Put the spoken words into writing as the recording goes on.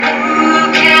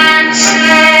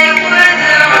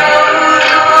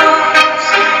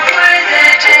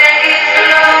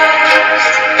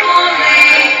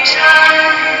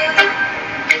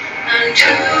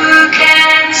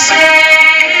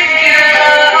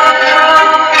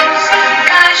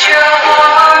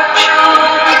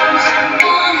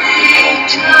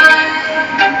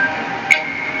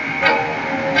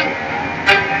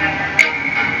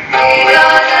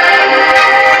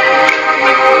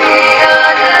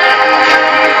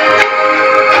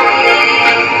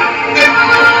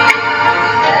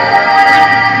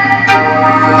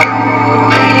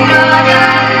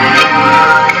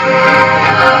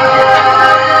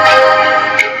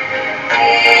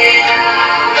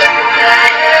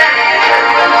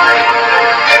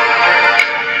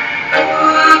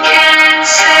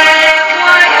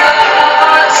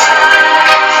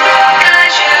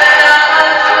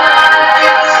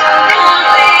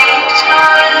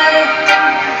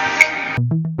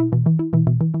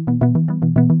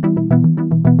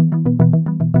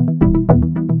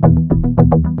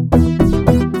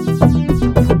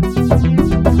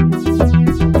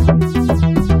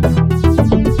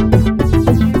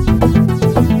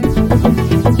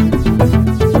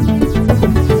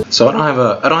So I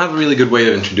don't have a really good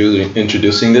way of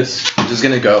introducing this. I'm just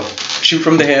gonna go shoot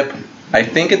from the hip. I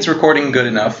think it's recording good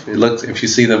enough. It looks, if you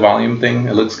see the volume thing,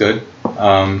 it looks good.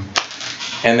 And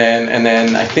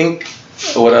then I think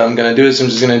what I'm gonna do is I'm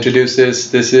just gonna introduce this.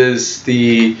 This is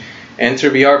the Enter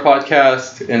VR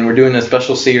podcast, and we're doing a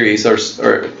special series,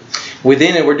 or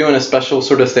within it, we're doing a special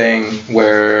sort of thing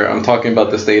where I'm talking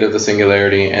about the state of the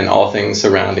singularity and all things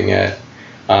surrounding it.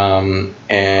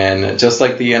 And just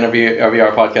like the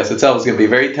VR podcast itself is going to be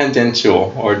very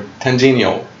tangential or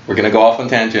tangential. We're going to go off on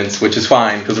tangents, which is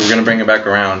fine because we're going to bring it back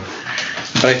around.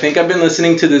 But I think I've been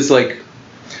listening to this like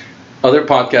other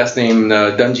podcast named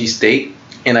Dungy State,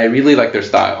 and I really like their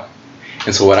style.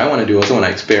 And so what I want to do is I want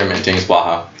to experiment, James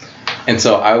Blaha. And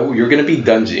so you're going to be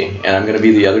Dungy, and I'm going to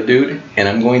be the other dude, and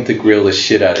I'm going to grill the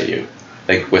shit out of you,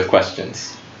 like with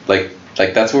questions. Like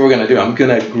that's what we're going to do. I'm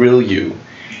going to grill you.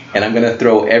 And I'm going to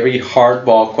throw every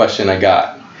hardball question I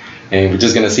got. And we're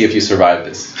just going to see if you survive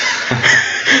this.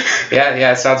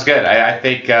 Yeah, sounds good. I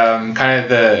think kind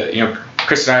of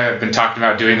Chris and I have been talking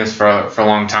about doing this for a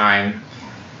long time.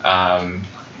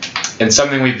 And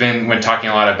something we've been talking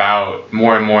a lot about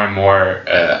more and more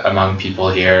among people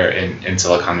here in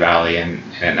Silicon Valley and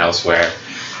elsewhere.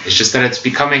 It's just that it's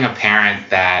becoming apparent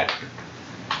that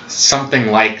something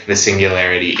like the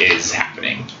singularity is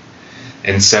happening.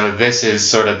 And so this is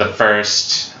sort of the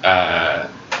first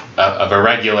of a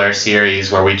regular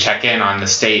series where we check in on the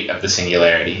state of the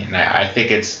singularity. And I think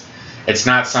it's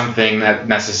not something that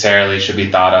necessarily should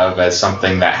be thought of as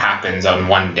something that happens on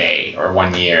one day or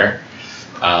 1 year,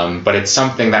 but it's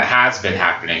something that has been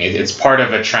happening. It's part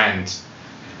of a trend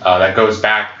that goes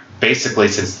back basically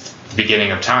since the beginning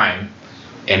of time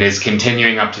and is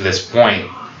continuing up to this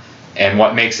point. And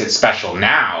what makes it special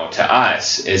now to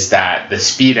us is that the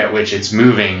speed at which it's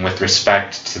moving with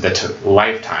respect to the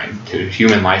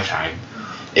human lifetime,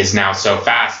 is now so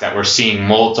fast that we're seeing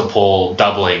multiple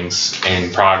doublings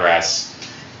in progress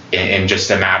in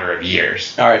just a matter of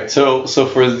years. All right, so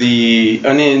for the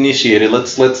uninitiated,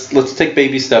 let's take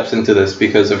baby steps into this,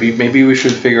 because maybe we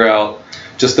should figure out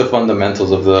just the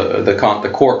fundamentals of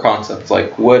the core concepts.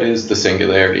 Like, what is the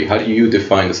singularity? How do you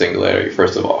define the singularity,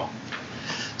 first of all?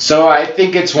 So I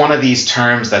think it's one of these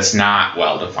terms that's not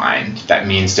well defined, that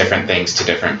means different things to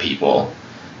different people.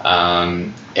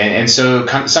 And so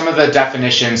some of the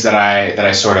definitions that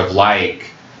I sort of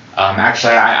like,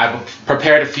 actually I've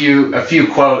prepared a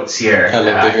few quotes here.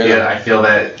 I feel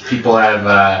that people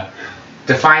have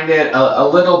defined it a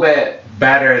little bit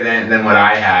better than what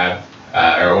I have,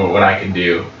 or what I can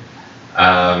do.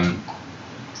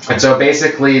 And so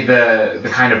basically the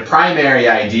kind of primary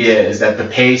idea is that the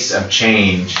pace of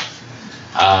change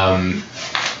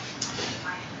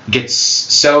gets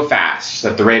so fast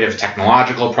that the rate of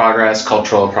technological progress,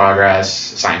 cultural progress,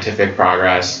 scientific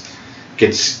progress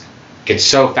gets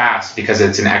so fast because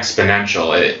it's an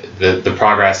exponential. The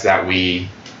progress that we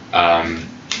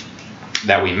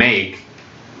make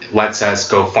lets us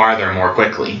go farther more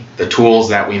quickly. The tools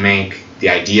that we make, the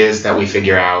ideas that we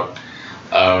figure out.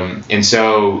 And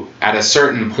so at a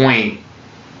certain point,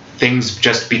 things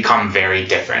just become very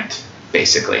different,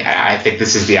 basically. I think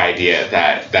this is the idea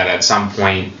that at some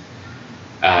point,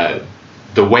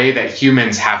 the way that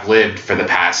humans have lived for the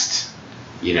past,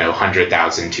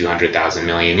 100,000, 200,000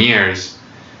 million years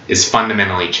is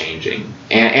fundamentally changing.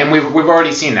 And we've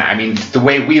already seen that. I mean, the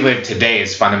way we live today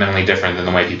is fundamentally different than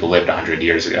the way people lived 100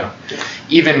 years ago.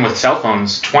 Even with cell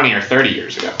phones 20 or 30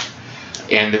 years ago.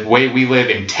 And the way we live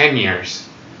in 10 years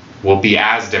will be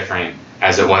as different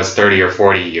as it was 30 or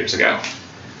 40 years ago.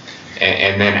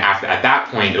 And then at that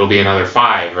point, it'll be another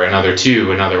 5 or another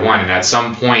 2, another 1. And at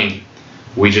some point,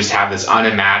 we just have this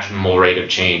unimaginable rate of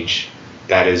change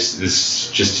that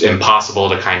is just impossible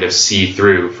to kind of see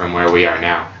through from where we are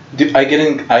now. I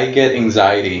get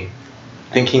anxiety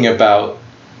thinking about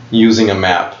using a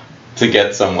map to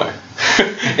get somewhere.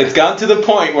 It's gotten to the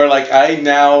point where I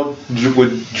now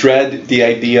would dread the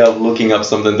idea of looking up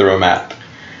something through a map.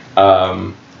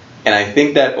 And I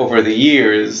think that over the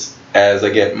years, as I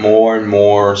get more and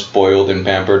more spoiled and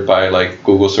pampered by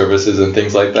Google services and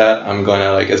things like that, I'm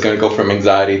gonna it's gonna go from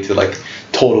anxiety to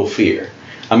total fear.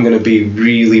 I'm gonna be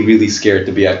really, really scared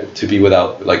to be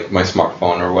without my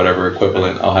smartphone or whatever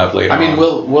equivalent I'll have later. I mean,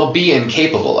 we'll be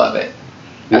incapable of it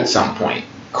at some point.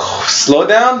 Slow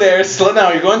down there. Slow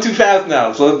down. You're going too fast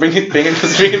now. So bring it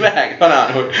back. Hold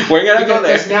on. We're gonna go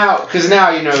there. Because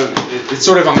now it's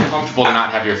sort of uncomfortable to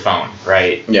not have your phone,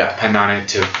 right? Yeah. Depend on it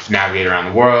to navigate around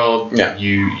the world. Yeah.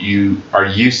 You are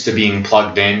used to being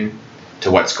plugged in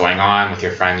to what's going on with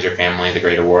your friends, your family, the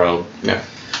greater world. Yeah.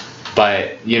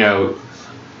 But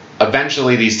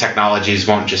eventually these technologies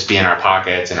won't just be in our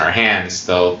pockets and our hands.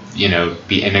 They'll,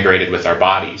 be integrated with our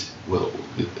bodies.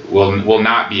 We'll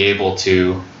not be able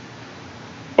to,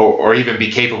 or even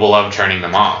be capable of turning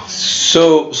them off.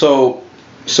 So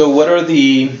what are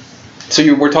the?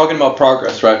 We're talking about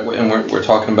progress, right? And we're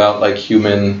talking about like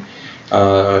human,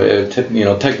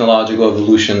 technological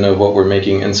evolution of what we're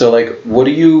making. And so, like,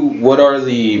 what are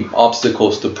the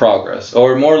obstacles to progress,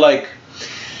 or more like,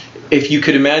 if you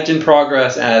could imagine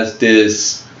progress as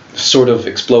this sort of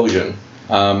explosion,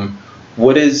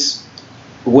 what is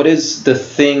the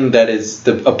thing that is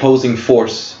the opposing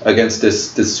force against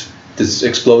this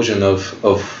explosion of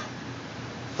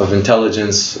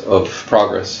intelligence, of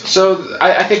progress? So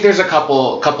I think there's a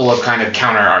couple of kind of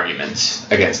counter arguments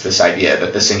against this idea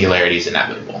that the singularity is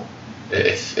inevitable,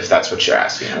 if that's what you're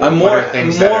asking. What are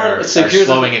things that are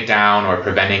slowing it down or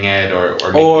preventing it or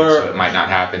making so it might not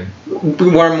happen?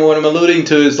 What I'm alluding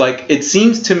to is, like, it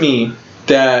seems to me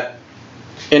that,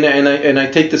 and I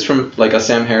take this from like a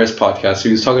Sam Harris podcast.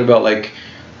 He was talking about, like,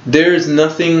 there's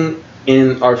nothing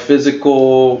in our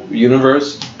physical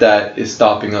universe that is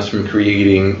stopping us from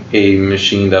creating a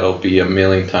machine that'll be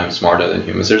 1,000,000 times smarter than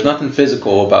humans. There's nothing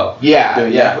physical about doing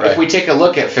that, right? If we take a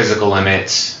look at physical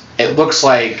limits, it looks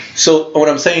like. So what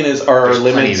I'm saying is, our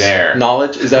limits there.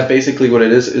 Knowledge? Is that basically what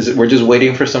it is? Is it we're just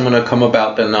waiting for someone to come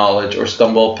about the knowledge or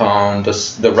stumble upon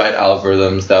the right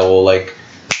algorithms that will, like,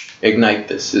 ignite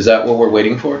this? Is that what we're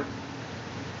waiting for?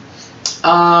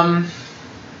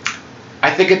 I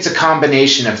think it's a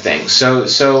combination of things. So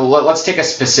let's take a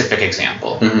specific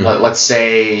example. Mm-hmm. Let's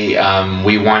say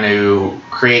we want to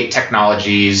create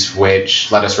technologies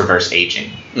which let us reverse aging,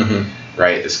 mm-hmm.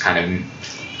 right? This kind of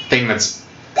thing that's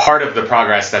part of the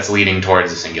progress that's leading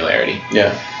towards the singularity.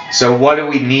 Yeah. So what do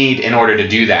we need in order to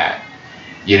do that?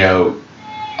 We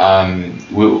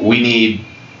need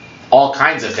all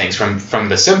kinds of things from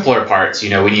the simpler parts. We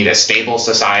need a stable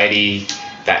society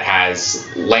that has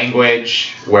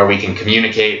language where we can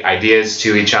communicate ideas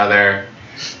to each other,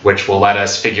 which will let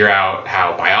us figure out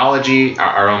how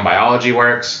our own biology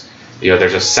works.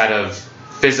 There's a set of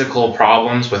physical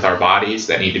problems with our bodies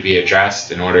that need to be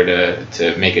addressed in order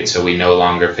to make it so we no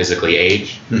longer physically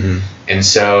age. Mm-hmm. And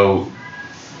so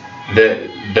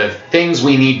the things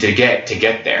we need to get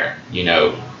there,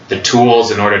 the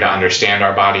tools in order to understand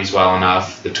our bodies well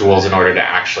enough, the tools in order to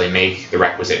actually make the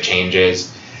requisite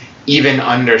changes, even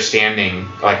understanding,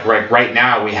 like right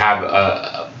now we have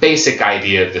a basic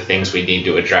idea of the things we need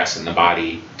to address in the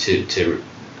body to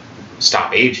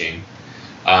stop aging,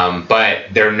 but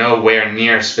they're nowhere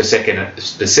near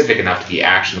specific enough to be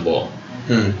actionable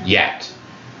yet.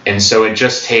 And so it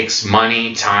just takes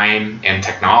money, time, and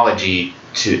technology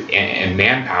and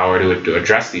manpower to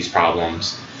address these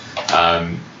problems,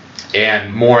 and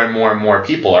more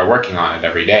people are working on it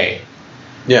every day.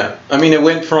 Yeah, I mean, it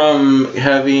went from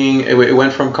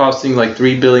costing like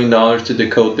 $3 billion to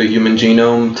decode the human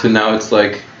genome to now it's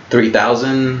like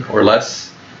 3,000 or less.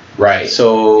 Right.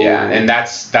 So yeah, and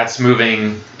that's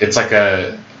moving. It's like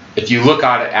if you look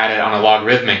at it on a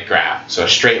logarithmic graph, so a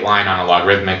straight line on a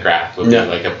logarithmic graph would be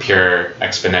like a pure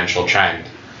exponential trend.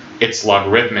 It's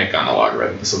logarithmic on a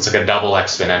logarithm, so it's like a double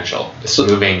exponential. It's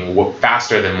moving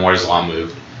faster than Moore's law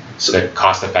moved. So the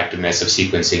cost effectiveness of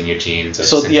sequencing your genes, of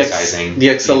synthesizing. The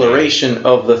acceleration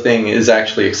of the thing is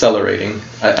actually accelerating.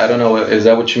 I don't know, is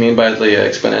that what you mean by the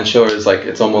exponential, or is like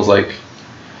it's almost like?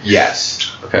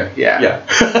 Yes. Okay. Yeah.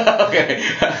 Okay.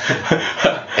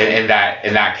 in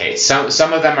that case,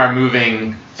 some of them are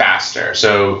moving faster.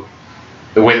 So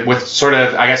with sort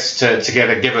of, I guess to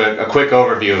give a quick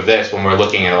overview of this, when we're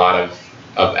looking at a lot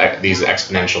of these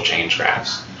exponential change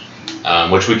graphs.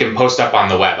 Which we can post up on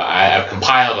the web. I've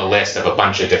compiled a list of a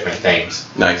bunch of different things.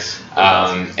 Nice.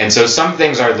 And so some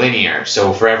things are linear.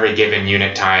 So for every given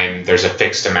unit time, there's a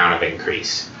fixed amount of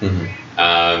increase.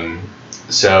 Mm-hmm.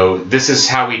 So this is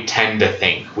how we tend to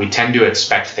think. We tend to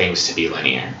expect things to be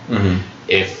linear. Mm-hmm.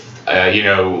 If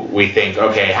we think,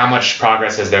 okay, how much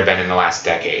progress has there been in the last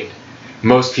decade?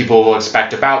 Most people will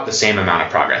expect about the same amount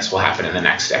of progress will happen in the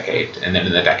next decade, and then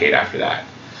in the decade after that.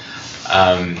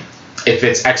 If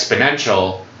it's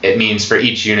exponential, it means for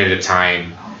each unit of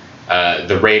time,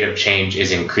 the rate of change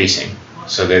is increasing,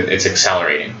 so that it's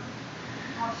accelerating.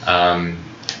 And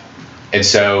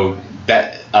so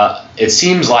that it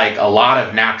seems like a lot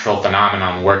of natural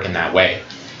phenomenon work in that way.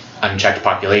 Unchecked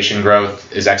population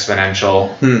growth is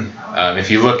exponential. If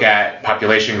you look at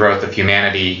population growth of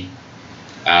humanity,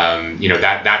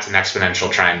 that's an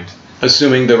exponential trend.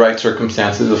 Assuming the right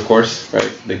circumstances, of course,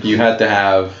 right? Like you had to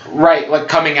have... Right, like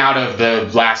coming out of the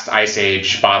last ice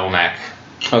age bottleneck.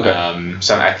 Okay.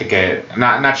 So I think, I'm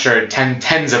not sure,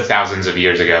 tens of thousands of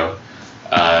years ago,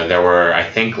 there were, I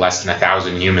think, less than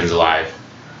 1,000 humans alive.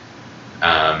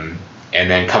 And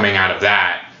then coming out of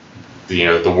that,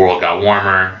 the world got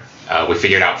warmer. We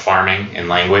figured out farming and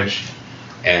language,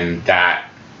 and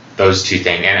those two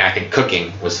things, and I think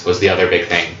cooking was the other big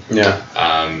thing. Yeah.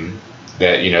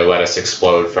 That let us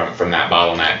explode from that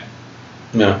bottleneck.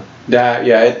 Yeah.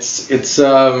 It's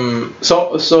so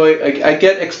I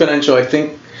get exponential. I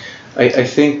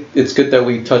think it's good that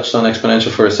we touched on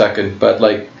exponential for a second, but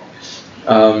like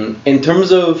in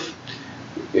terms of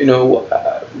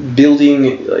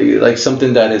building like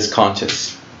something that is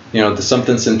conscious,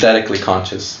 something synthetically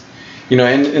conscious,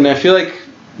 and I feel like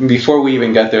before we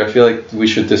even get there, I feel like we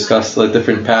should discuss the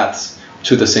different paths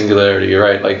to the singularity,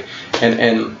 right? Like, and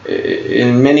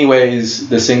in many ways,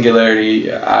 the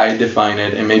singularity, I define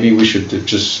it, and maybe we should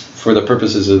just, for the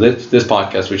purposes of this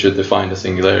podcast, we should define the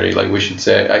singularity. Like, we should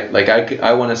say,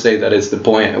 I want to say that it's the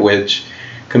point at which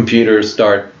computers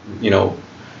start,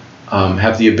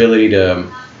 have the ability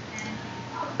to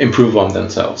improve on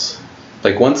themselves.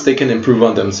 Like, once they can improve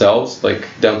on themselves, like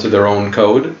down to their own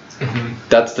code,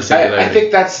 that's the singularity. I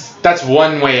think that's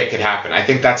one way it could happen. I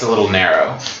think that's a little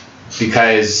narrow,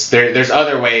 because there's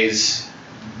other ways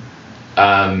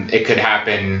it could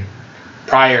happen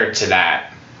prior to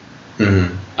that.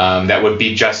 That would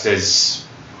be just as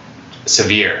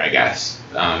severe, I guess.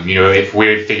 If we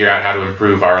would figure out how to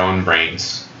improve our own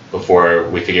brains before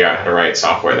we figure out how to write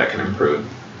software that can improve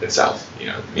itself,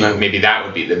 maybe that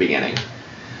would be the beginning.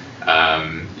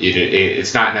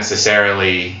 It's not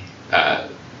necessarily, I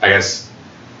guess,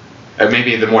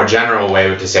 maybe the more general way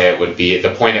to say it would be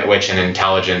the point at which an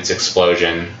intelligence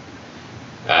explosion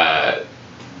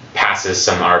passes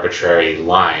some arbitrary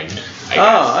line.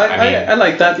 I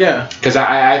like that, yeah. Because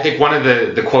I think one of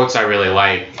the quotes I really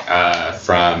like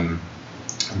from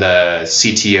the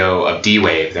CTO of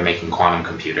D-Wave, they're making quantum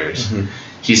computers.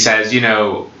 He says,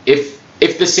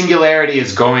 if the singularity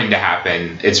is going to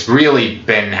happen, it's really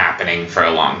been happening for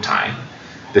a long time.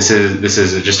 This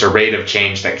is just a rate of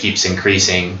change that keeps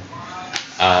increasing.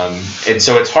 And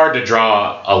so it's hard to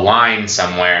draw a line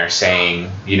somewhere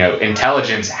saying,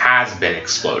 intelligence has been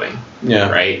exploding. Yeah.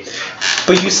 Right?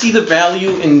 But you see the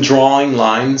value in drawing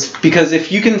lines, because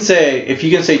if you can say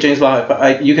James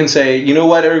Bond, you can say, you know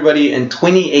what, everybody, in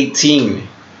 2018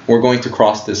 we're going to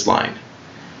cross this line,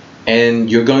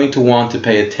 and you're going to want to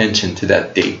pay attention to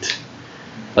that date.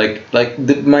 The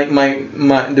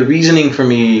reasoning for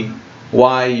me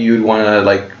why you'd want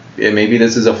to maybe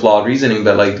this is a flawed reasoning,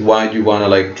 but why you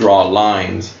want to draw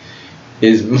lines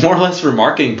is more or less for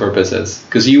marketing purposes,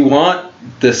 because you want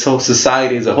this whole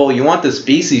society as a whole, you want the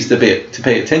species to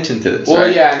pay attention to this. Well,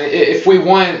 right? Yeah, and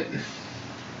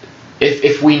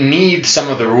if we need some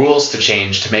of the rules to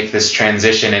change to make this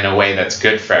transition in a way that's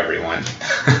good for everyone,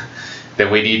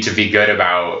 then we need to be good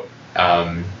about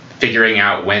figuring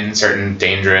out when certain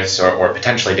dangerous or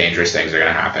potentially dangerous things are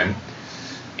going to happen,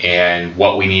 and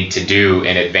what we need to do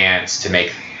in advance to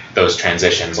make those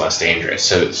transitions less dangerous.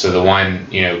 So the one,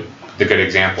 the good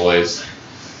example is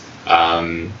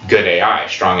good AI,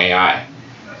 strong AI.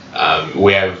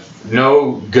 We have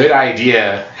no good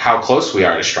idea how close we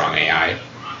are to strong AI.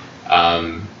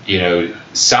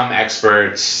 Some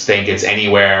experts think it's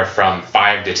anywhere from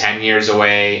 5 to 10 years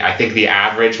away. I think the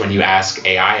average when you ask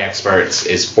AI experts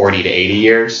is 40 to 80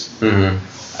 years.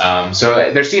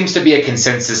 So there seems to be a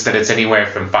consensus that it's anywhere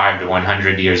from 5 to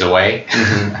 100 years away.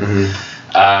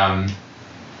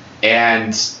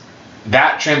 And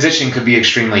that transition could be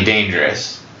extremely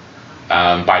dangerous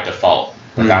by default,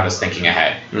 without us thinking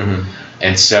ahead.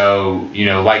 And so,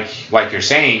 like you're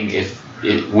saying,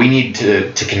 we need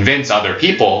to convince other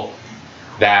people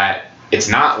that it's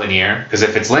not linear, because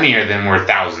if it's linear, then we're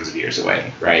thousands of years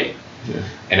away, right? Yeah.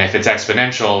 And if it's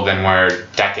exponential, then we're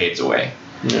decades away.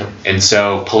 Yeah. And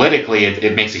so politically,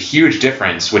 it makes a huge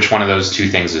difference which one of those two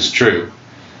things is true.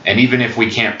 And even if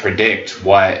we can't predict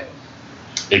what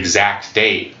exact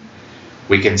date,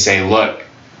 we can say, look,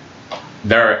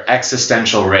 there are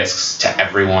existential risks to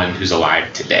everyone who's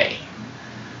alive today.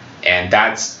 And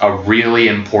that's a really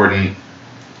important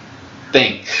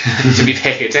thing to be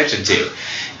paying attention to.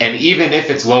 And even if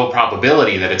it's low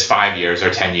probability that it's 5 years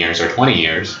or 10 years or 20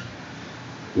 years,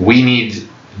 we need,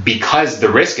 because the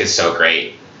risk is so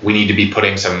great, we need to be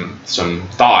putting some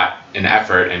thought and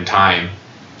effort and time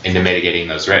into mitigating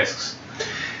those risks.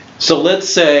 So let's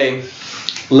say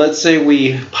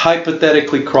we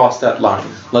hypothetically cross that line.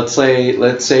 Let's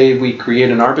say we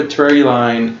create an arbitrary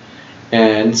line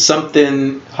and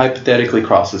something hypothetically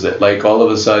crosses it. Like all of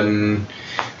a sudden,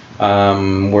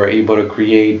 we're able to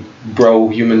create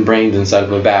human brains inside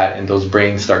of a bat, and those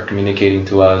brains start communicating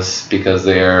to us because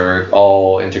they're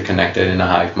all interconnected in a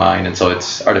hive mind, and so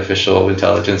it's artificial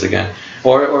intelligence again.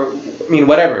 Or I mean,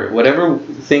 whatever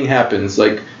thing happens,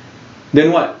 like,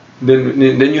 then what? Then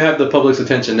you have the public's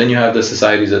attention, then you have the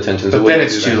society's attention. But then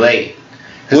it's too late.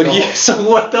 So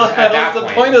what the hell is the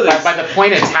point of this? By the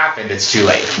point it's happened, it's too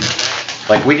late.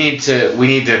 Like, we need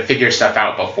to figure stuff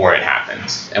out before it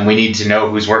happens, and we need to know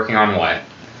who's working on what.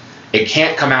 It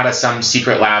can't come out of some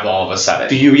secret lab all of a sudden.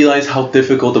 Do you realize how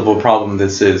difficult of a problem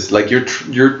this is? Like, we're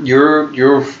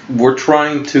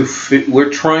trying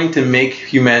to make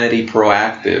humanity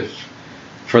proactive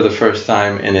for the first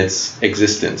time in its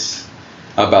existence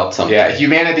about something. Yeah,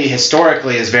 humanity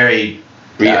historically is very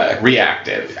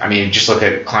reactive. I mean, just look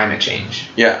at climate change.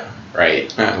 Yeah.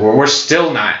 Right? Yeah. We're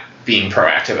still not being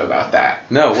proactive about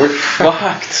that. No, we're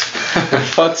fucked.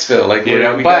 Fucksville. Like, we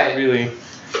gotta really...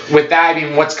 With that, I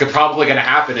mean, what's probably going to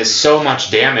happen is so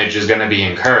much damage is going to be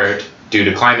incurred due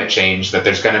to climate change that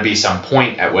there's going to be some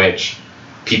point at which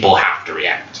people have to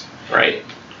react, right?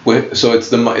 So it's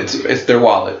their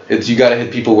wallet. It's, you got to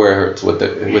hit people where it hurts with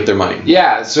their money.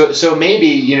 Yeah. So maybe,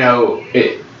 you know,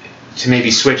 to maybe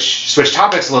switch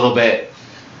topics a little bit.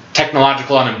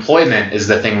 Technological unemployment is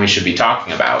the thing we should be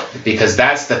talking about, because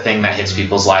that's the thing that hits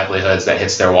people's livelihoods, that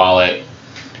hits their wallet.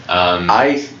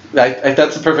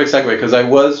 That's a perfect segue, because I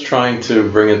was trying to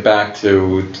bring it back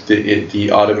to the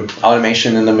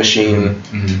automation in the machine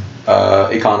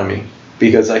economy,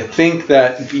 because I think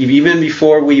that even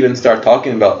before we even start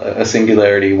talking about a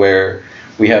singularity where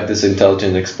we have this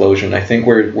intelligent explosion, I think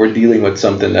we're dealing with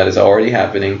something that is already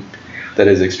happening, that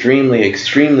is extremely,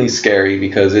 extremely scary,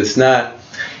 because it's not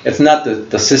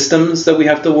the systems that we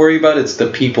have to worry about, it's the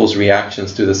people's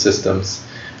reactions to the systems.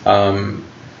 And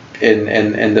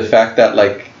the fact that,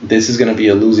 like, this is going to be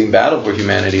a losing battle for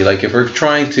humanity. Like, if we're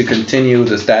trying to continue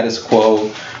the status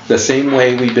quo the same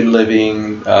way we've been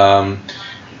living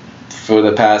for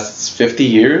the past 50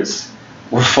 years,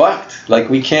 we're fucked. Like,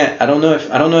 we can't. I don't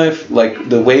know if like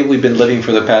the way we've been living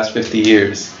for the past 50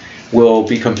 years will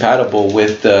be compatible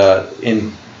with the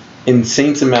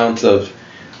insane amounts of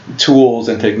tools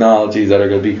and technologies that are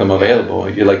going to become available.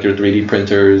 Like your 3D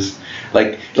printers.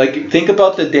 Like think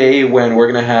about the day when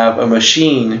we're going to have a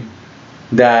machine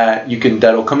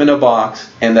that'll come in a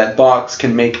box, and that box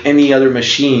can make any other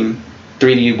machine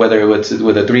 3D, whether it's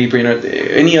with a 3D printer,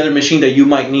 any other machine that you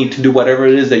might need to do whatever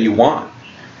it is that you want.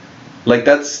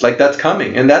 That's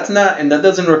coming, and that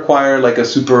doesn't require like a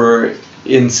super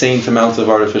insane amounts of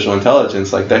artificial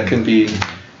intelligence. Like, that can be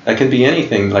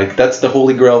anything. Like, that's the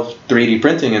holy grail of 3D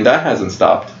printing, and that hasn't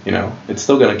stopped. You know, it's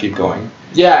still going to keep going.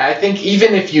 Yeah, I think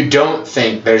even if you don't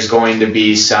think there's going to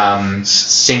be some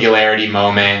singularity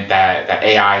moment that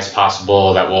AI is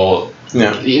possible, that will,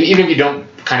 even if you don't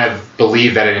kind of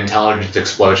believe that an intelligence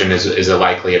explosion is a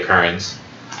likely occurrence,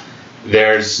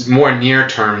 there's more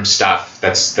near-term stuff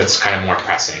that's kind of more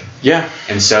pressing. Yeah.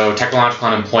 And so technological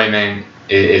unemployment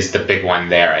is the big one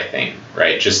there, I think,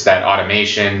 right? Just that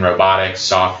automation, robotics,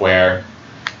 software,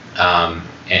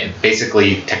 and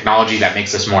basically technology that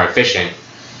makes us more efficient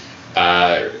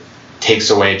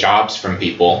takes away jobs from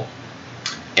people.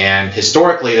 And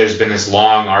historically, there's been this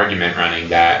long argument running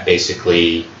that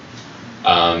basically,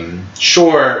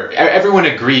 sure, everyone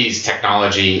agrees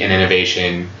technology and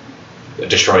innovation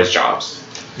destroys jobs.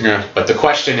 Yeah. But the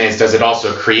question is, does it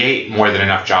also create more than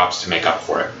enough jobs to make up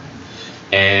for it?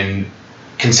 And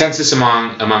consensus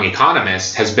among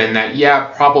economists has been that, yeah,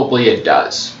 probably it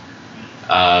does.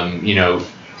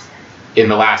 In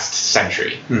the last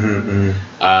century.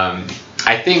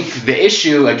 I think the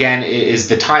issue, again, is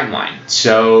the timeline.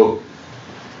 So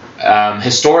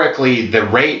historically, the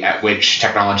rate at which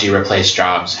technology replaced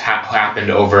jobs happened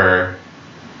over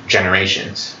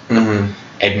generations.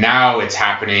 And now it's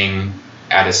happening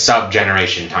at a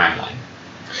sub-generation timeline.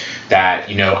 That,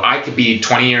 I could be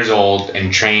 20 years old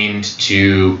and trained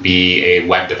to be a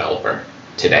web developer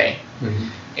today.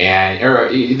 And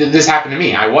this happened to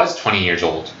me. I was 20 years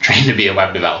old, trained to be a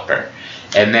web developer.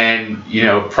 And then,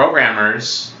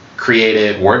 programmers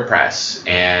created WordPress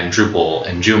and Drupal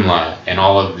and Joomla and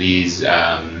all of these,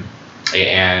 Foursquare,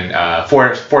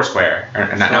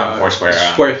 or not Foursquare.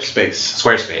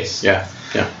 Squarespace. Yeah.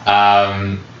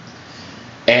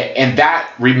 And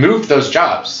that removed those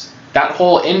jobs. That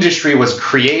whole industry was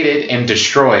created and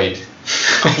destroyed.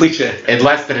 Holy shit. In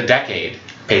less than a decade,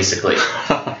 basically.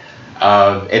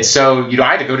 And so, I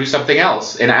had to go do something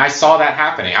else. And I saw that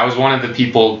happening. I was one of the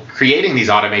people creating these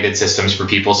automated systems for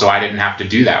people, so I didn't have to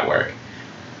do that work.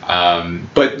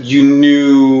 But you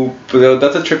knew,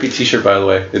 that's a trippy T-shirt, by the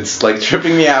way. It's like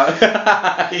tripping me out.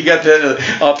 You got the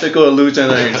optical illusion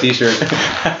on your T-shirt.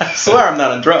 I swear I'm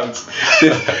not on drugs.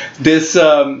 Did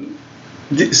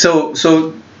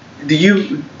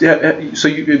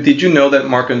you know that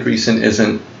Marc Andreessen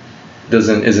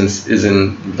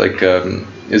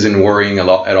isn't worrying a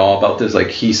lot at all about this? Like,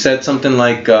 he said something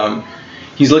like,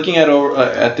 he's looking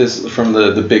at this from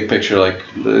the big picture. Like,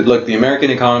 look, the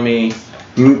American economy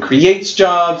creates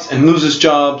jobs and loses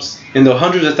jobs in the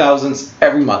hundreds of thousands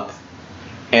every month,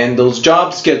 and those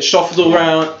jobs get shuffled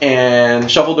around, and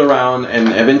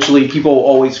eventually people will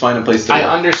always find a place to work. I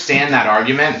understand that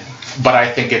argument, but I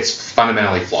think it's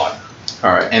fundamentally flawed.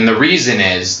 All right. And the reason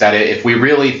is that if we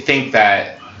really think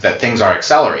that things are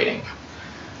accelerating,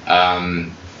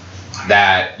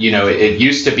 that, you know, it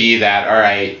used to be that, all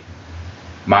right,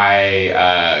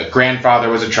 my grandfather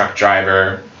was a truck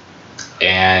driver,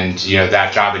 and, you know,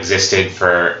 that job existed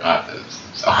for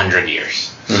 100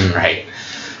 years, mm-hmm. right?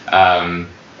 And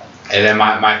then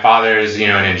my father's, you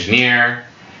know, an engineer.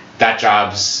 That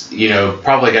job's, you know,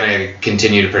 probably going to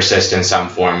continue to persist in some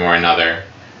form or another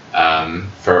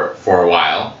for a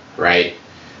while, right?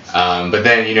 But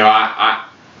then, you know, I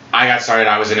got started.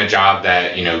 I was in a job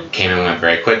that, you know, came and went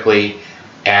very quickly,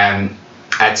 and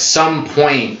at some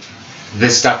point,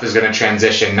 this stuff is going to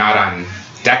transition not on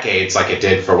decades like it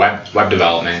did for web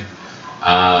development,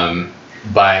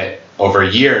 but over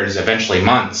years, eventually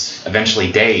months,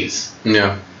 eventually days.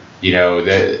 Yeah. You know,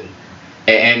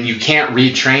 and you can't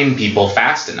retrain people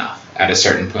fast enough at a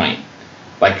certain point.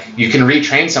 Like, you can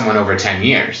retrain someone over 10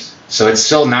 years, so it's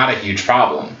still not a huge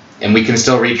problem, and we can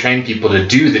still retrain people to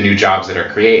do the new jobs that are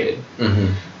created.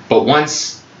 Mm-hmm. But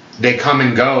once they come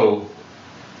and go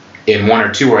in 1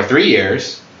 or 2 or 3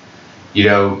 years, you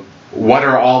know, what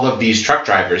are all of these truck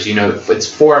drivers? You know, it's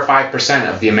 4 or 5%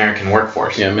 of the American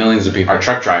workforce. Yeah, millions of people are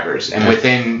truck drivers, and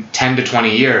within 10 to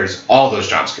 20 years, all those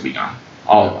jobs could be gone.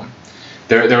 All of them.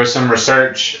 There was some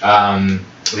research the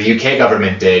UK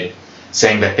government did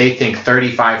saying that they think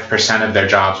 35% of their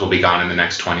jobs will be gone in the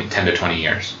next 10 to 20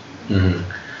 years. Mm-hmm.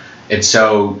 And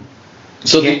so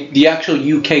the actual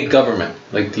UK government,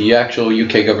 like the actual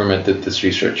UK government did this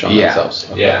research on themselves.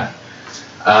 Okay. Yeah.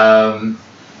 And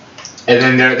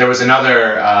then there was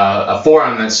another a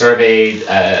forum that surveyed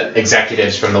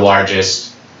executives from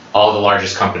all the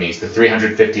largest companies, the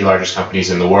 350 largest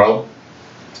companies in the world.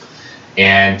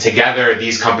 And together,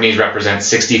 these companies represent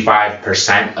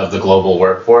 65% of the global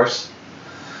workforce.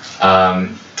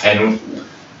 And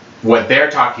what they're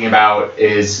talking about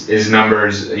is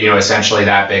numbers, you know, essentially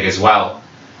that big as well,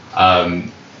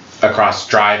 across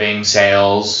driving,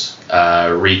 sales,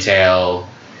 retail,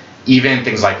 even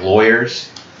things like lawyers.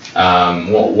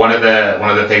 One of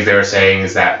the things they were saying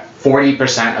is that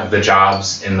 40% of the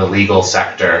jobs in the legal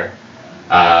sector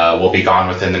will be gone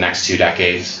within the next 2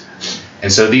 decades.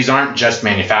 And so these aren't just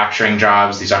manufacturing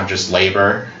jobs. These aren't just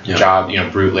labor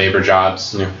brute labor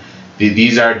jobs. Yeah.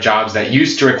 These are jobs that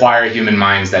used to require human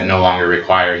minds that no longer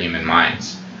require human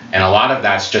minds. And a lot of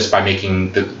that's just by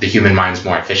making the human minds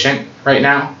more efficient right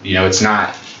now. You know, it's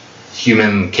not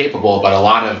human capable, but a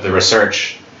lot of the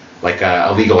research, like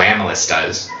a legal analyst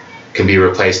does, can be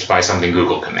replaced by something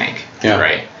Google can make. Yeah.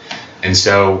 Right. And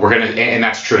so and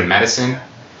that's true in medicine.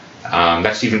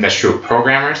 That's true of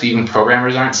programmers. Even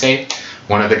programmers aren't safe.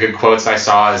 One of the good quotes I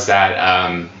saw is that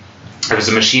there was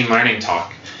a machine learning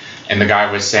talk, and the guy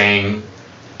was saying,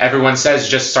 everyone says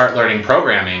just start learning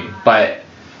programming, but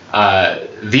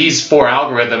these 4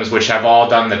 algorithms, which have all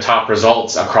done the top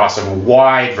results across a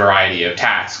wide variety of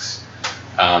tasks,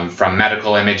 from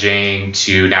medical imaging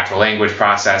to natural language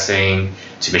processing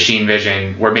to machine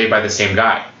vision, were made by the same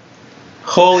guy.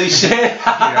 Holy shit! Or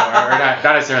not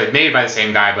necessarily made by the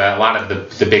same guy, but a lot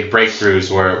of the big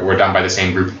breakthroughs were done by the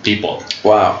same group of people.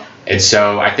 Wow. And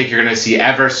so I think you're going to see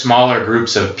ever smaller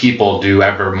groups of people do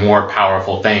ever more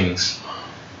powerful things.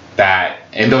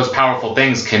 And those powerful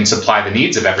things can supply the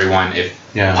needs of everyone if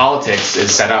politics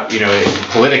is set up. You know,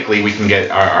 if politically we can get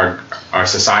our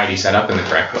society set up in the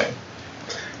correct way.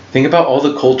 Think about all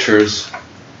the cultures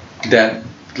that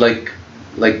like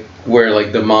where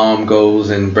like the mom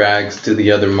goes and brags to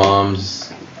the other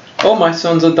moms, oh, my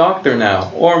son's a doctor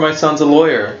now, or my son's a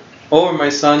lawyer, or my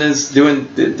son is doing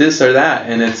this or that,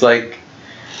 and it's like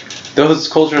those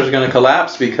cultures are going to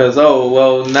collapse because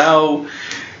now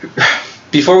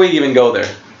before we even go there,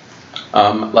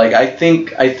 I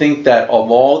think that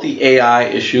of all the AI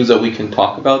issues that we can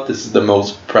talk about, this is the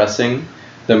most pressing,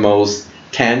 the most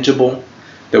tangible,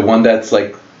 the one that's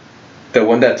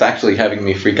actually having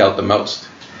me freak out the most.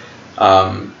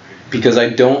 Because I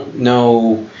don't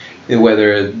know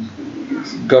whether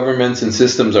governments and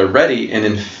systems are ready, and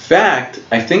in fact,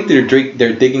 I think they're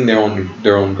digging their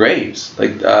own graves.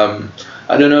 Like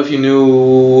I don't know if you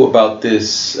knew about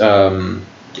this.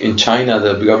 In China,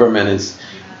 the government is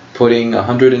putting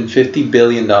 $150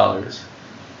 billion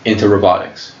into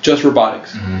robotics, just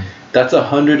robotics. Mm-hmm. That's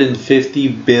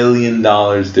 $150 billion,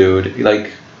 dude.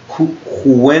 Like,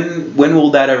 when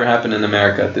will that ever happen in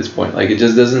America at this point? Like, it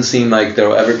just doesn't seem like there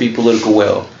will ever be political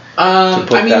will to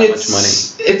put that much money.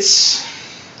 It's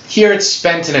here. It's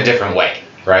spent in a different way,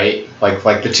 right? Like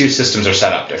the two systems are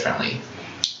set up differently.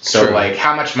 So True. like,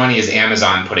 how much money is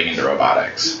Amazon putting into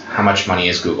robotics? How much money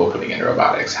is Google putting into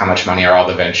robotics? How much money are all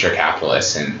the venture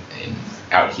capitalists in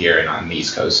out here and on the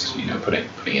East Coast,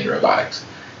 putting into robotics?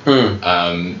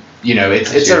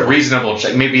 It's a reasonable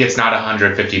check. Maybe it's not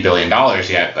 $150 billion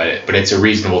yet, but it's a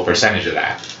reasonable percentage of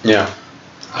that. Yeah.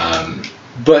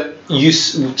 But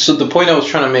so the point I was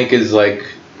trying to make is like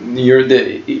and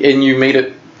you made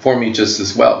it for me just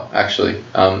as well, actually.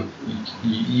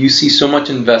 You see so much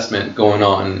investment going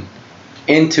on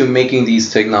into making these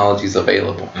technologies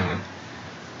available. Mm-hmm.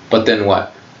 But then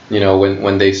what?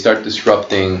 When they start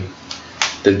disrupting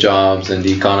the jobs and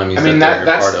the economies they're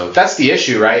part of. That's the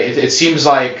issue, right? It seems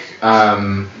like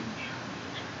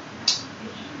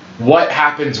what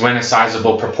happens when a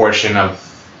sizable proportion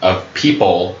of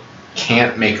people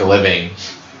can't make a living,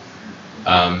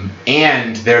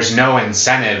 and there's no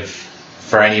incentive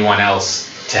for anyone else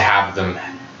to have them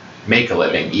make a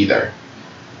living either.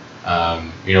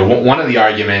 One of the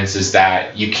arguments is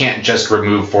that you can't just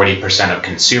remove 40% of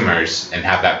consumers and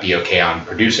have that be okay on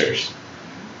producers,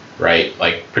 right?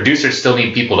 Like, producers still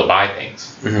need people to buy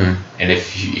things. Mm-hmm. And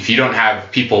if you don't have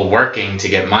people working to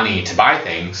get money to buy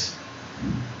things,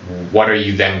 what are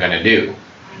you then going to do?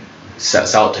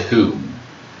 Sell it to who?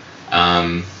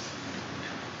 And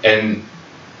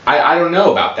I don't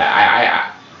know about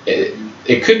that.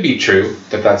 It could be true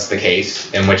that that's the case,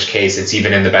 in which case it's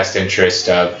even in the best interest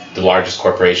of the largest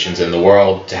corporations in the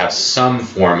world to have some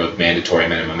form of mandatory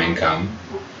minimum income.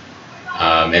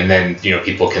 And then,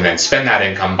 people can then spend that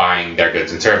income buying their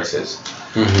goods and services.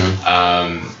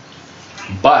 Mm-hmm.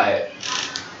 But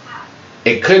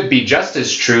it could be just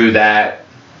as true that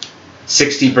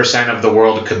 60% of the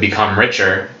world could become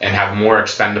richer and have more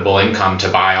expendable income to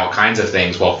buy all kinds of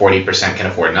things, while 40% can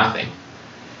afford nothing.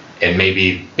 And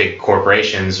maybe big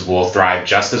corporations will thrive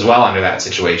just as well under that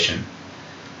situation.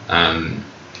 And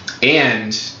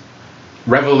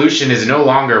revolution is no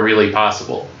longer really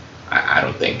possible, I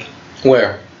don't think.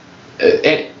 Where?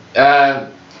 In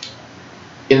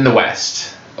the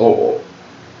West, or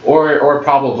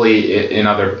probably in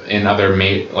other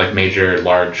major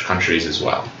large countries as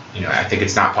well. I think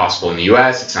it's not possible in the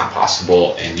U.S. It's not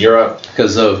possible in Europe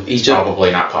Because of It's Egypt. probably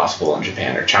not possible in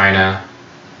Japan or China.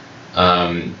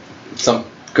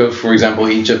 For example,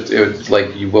 Egypt.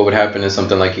 What would happen is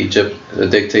something like Egypt, a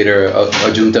dictator,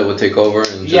 a junta would take over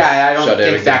and just I don't shut think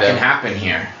everything that down. can happen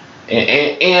here.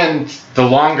 And the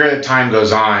longer time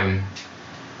goes on,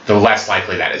 the less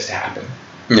likely that is to happen.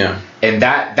 Yeah. And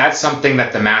that's something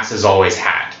that the masses always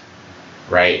had,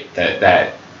 right?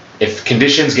 That if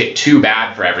conditions get too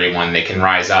bad for everyone, they can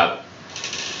rise up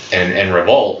and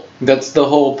revolt. That's the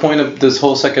whole point of this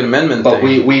whole Second Amendment But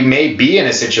thing. we may be in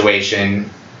a situation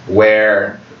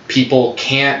where people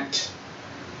can't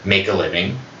make a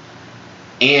living,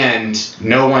 and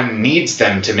no one needs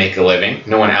them to make a living,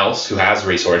 no one else who has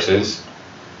resources,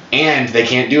 and they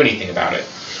can't do anything about it.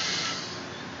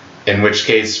 In which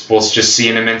case, we'll just see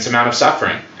an immense amount of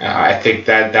suffering. I think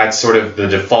that's sort of the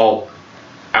default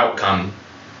outcome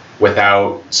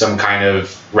without some kind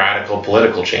of radical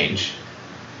political change.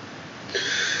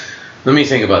 Let me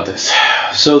think about this.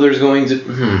 So there's going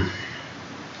to...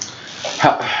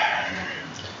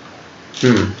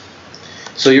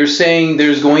 So you're saying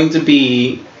there's going to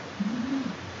be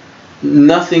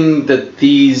nothing that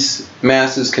these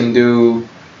masses can do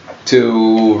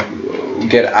to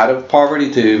get out of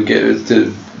poverty, to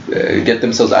get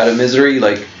themselves out of misery,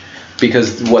 like,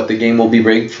 because the game will be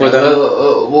rigged for them.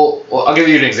 Well, I'll give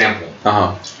you an example.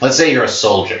 Let's say you're a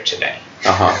soldier today.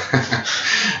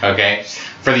 Okay,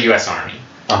 for the U.S. Army.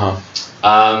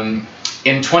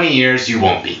 In 20 years, you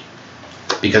won't be,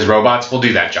 because robots will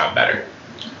do that job better.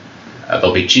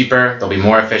 They'll be cheaper, they'll be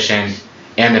more efficient,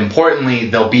 and importantly,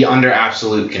 they'll be under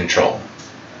absolute control.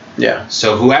 Yeah.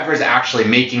 So whoever's actually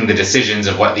making the decisions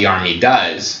of what the army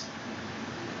does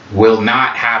will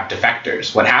not have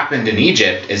defectors. What happened in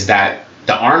Egypt is that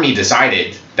the army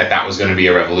decided that was going to be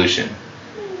a revolution.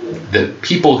 The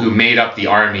people who made up the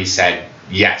army said,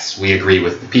 yes, we agree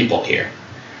with the people here.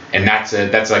 And that's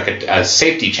like a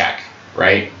safety check,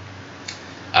 right?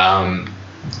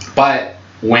 But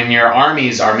when your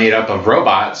armies are made up of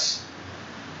robots,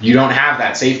 you don't have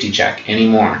that safety check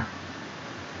anymore.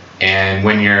 And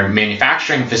when your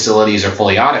manufacturing facilities are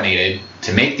fully automated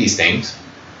to make these things,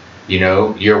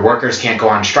 your workers can't go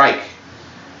on strike,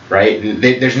 right?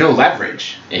 There's no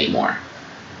leverage anymore.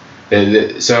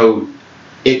 So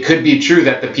it could be true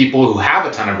that the people who have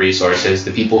a ton of resources,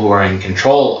 the people who are in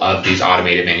control of these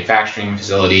automated manufacturing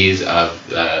facilities, of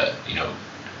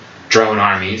drone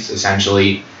armies,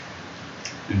 essentially,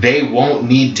 they won't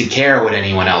need to care what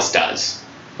anyone else does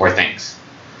or thinks.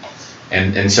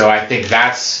 And so I think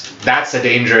that's a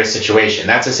dangerous situation.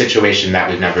 That's a situation that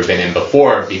we've never been in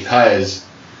before, because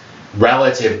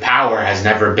relative power has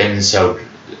never been so,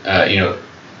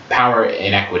 power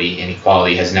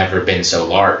inequality has never been so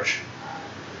large.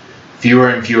 Fewer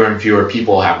and fewer and fewer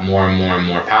people have more and more and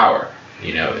more power.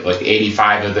 Like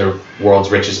 85 of the world's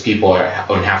richest people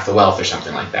own half the wealth or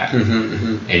something like that.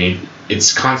 And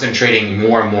it's concentrating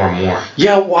more and more and more.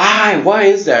 Yeah, why? Why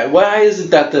is that? Why is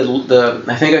it that the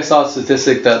I think I saw a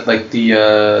statistic that like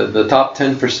the top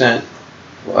 10%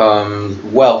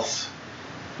 wealth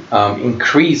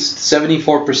increased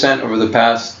 74% over the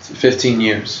past 15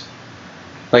 years.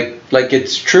 Like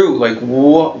it's true. Like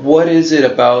what is it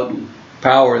about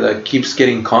power that keeps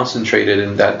getting concentrated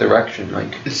in that direction?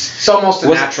 Like it's almost a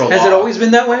natural law. Has it always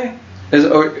been that way?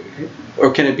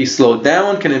 Or can it be slowed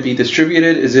down? Can it be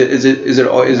distributed?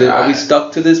 Are we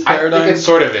stuck to this paradigm? I think it's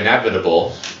sort of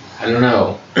inevitable. I don't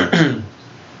know.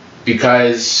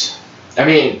 Because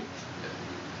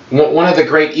one of the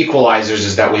great equalizers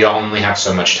is that we all only have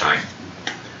so much time.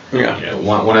 Yeah.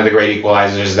 One of the great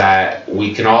equalizers is that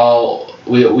we can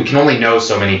only know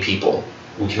so many people.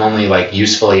 We can only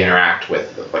usefully interact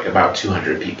with about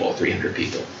 200 people, 300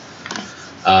 people.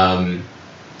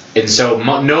 And so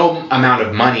no amount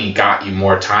of money got you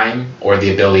more time or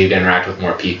the ability to interact with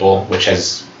more people, which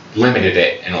has limited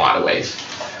it in a lot of ways.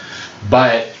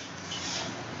 But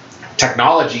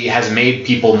technology has made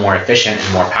people more efficient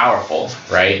and more powerful,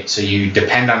 right? So you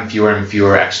depend on fewer and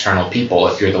fewer external people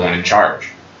if you're the one in charge.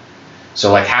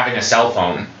 So having a cell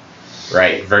phone,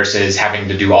 right, versus having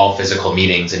to do all physical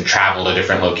meetings and travel to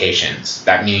different locations.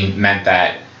 That meant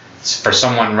that for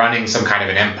someone running some kind of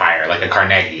an empire, like a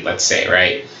Carnegie, let's say,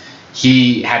 right,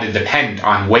 he had to depend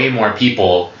on way more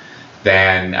people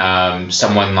than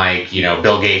someone like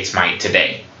Bill Gates might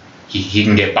today. He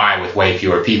can get by with way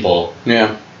fewer people,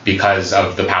 because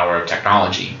of the power of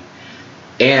technology.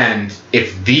 And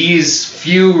if these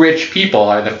few rich people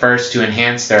are the first to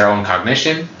enhance their own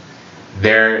cognition,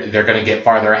 they're going to get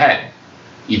farther ahead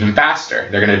even faster.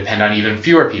 They're going to depend on even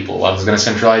fewer people. Well, it's going to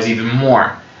centralize even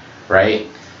more, right?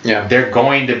 Yeah. They're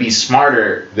going to be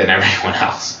smarter than everyone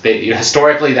else.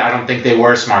 Historically, I don't think they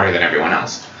were smarter than everyone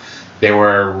else. They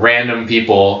were random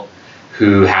people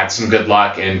who had some good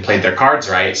luck and played their cards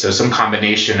right. So some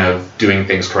combination of doing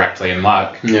things correctly and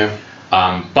luck. Yeah.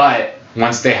 But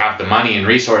once they have the money and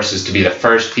resources to be the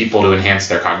first people to enhance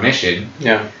their cognition,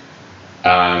 that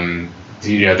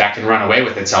can run away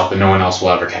with itself and no one else will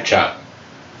ever catch up.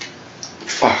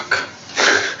 Fuck.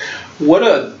 What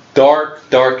a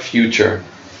dark future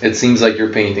it seems like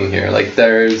you're painting here. Like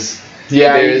there's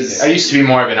I used to be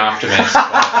more of an optimist.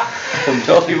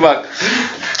 Totally fuck.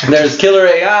 There's killer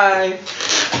AI.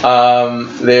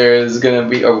 There's gonna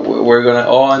be we're gonna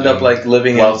all end up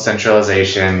living wealth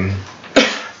centralization.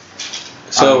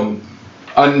 So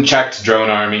unchecked drone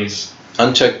armies.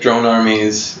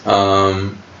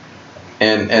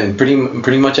 And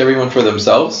pretty much everyone for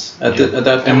themselves at that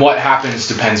point. And what happens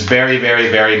depends very, very,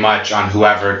 very much on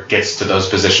whoever gets to those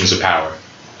positions of power.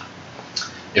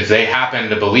 If they happen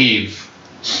to believe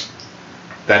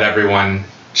that everyone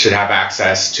should have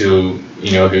access to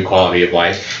a good quality of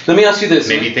life, let me ask you this: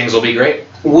 maybe things will be great.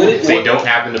 If they don't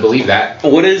happen to believe that,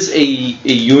 what is a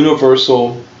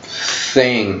universal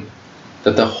thing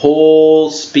that the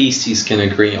whole species can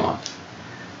agree on?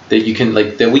 That you can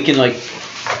that we can let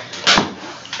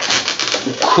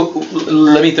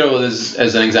me throw this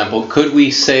as an example. Could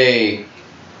we say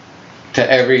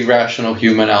to every rational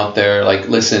human out there,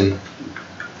 listen,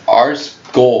 our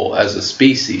goal as a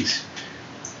species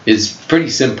is pretty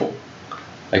simple.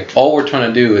 All we're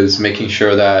trying to do is making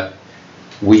sure that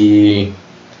we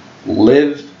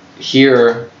live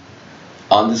here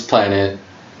on this planet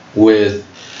with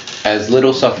as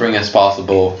little suffering as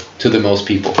possible to the most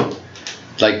people.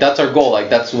 That's our goal.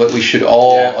 That's what we should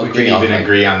all agree on.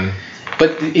 Agree on.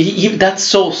 But that's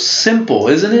so simple,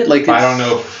 isn't it? I don't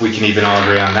know if we can even all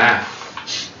agree on that.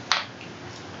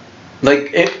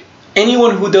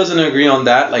 Anyone who doesn't agree on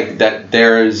that, that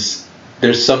there's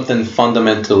something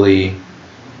fundamentally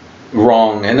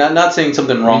wrong, and I'm not saying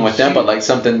something wrong with them, but like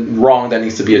something wrong that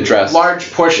needs to be addressed.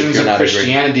 Large portions If of you're not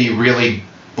Christianity really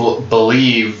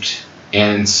believed,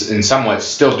 and somewhat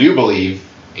still do believe,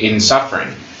 in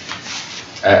suffering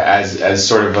as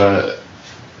sort of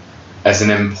as an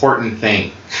important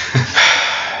thing.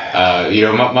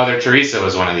 Mother Teresa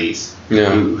was one of these,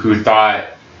 who thought,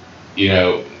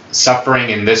 suffering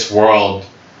in this world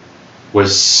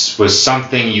was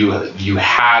something you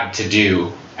had to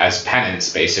do as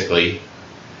penance, basically,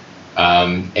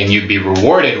 and you'd be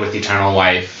rewarded with eternal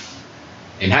life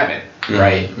in heaven,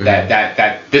 right? Mm-hmm.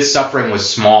 That this suffering was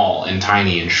small and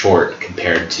tiny and short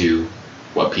compared to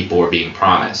what people were being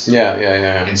promised.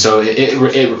 Yeah. And so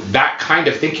that kind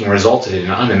of thinking resulted in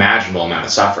an unimaginable amount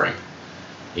of suffering,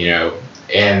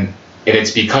 and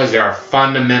it's because there are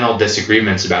fundamental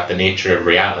disagreements about the nature of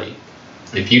reality.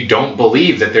 If you don't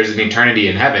believe that there's an eternity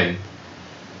in heaven,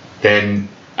 then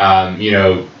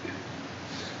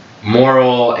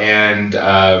moral and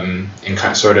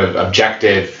kind of sort of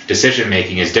objective decision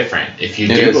making is different. If you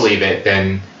do believe it,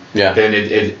 then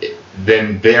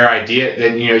their idea,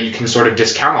 then you can sort of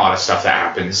discount a lot of stuff that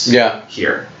happens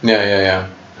here. Yeah.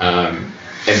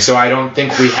 And so I don't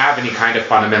think we have any kind of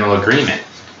fundamental agreement.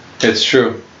 It's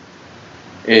true.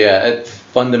 Yeah, it's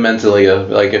fundamentally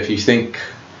like if you think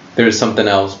there's something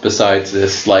else besides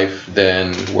this life,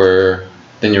 then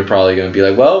you're probably going to be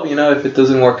like, well, if it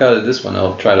doesn't work out at this one,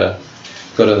 I'll try to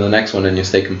go to the next one, and you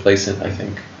stay complacent, I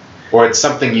think. Or it's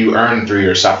something you earn through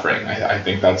your suffering. I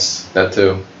think that's that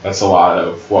too. That's a lot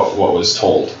of what was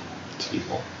told to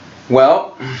people.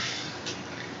 Well,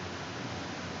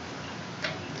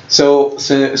 so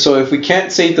if we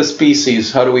can't save the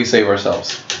species, how do we save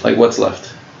ourselves? Like, what's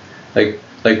left?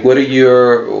 Like what is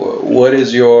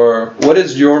your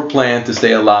plan to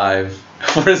stay alive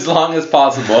for as long as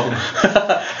possible?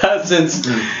 Since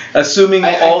assuming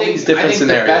all these different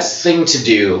scenarios. The best thing to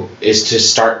do is to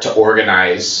start to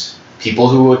organize people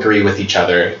who agree with each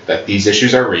other that these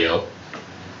issues are real,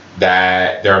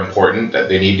 that they're important, that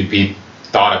they need to be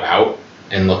thought about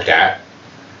and looked at,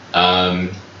 and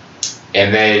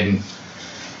then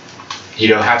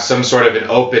have some sort of an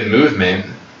open movement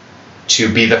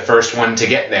to be the first one to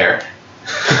get there.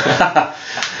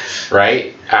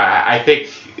 Right? I think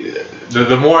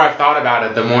the more I've thought about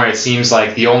it, the more it seems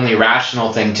like the only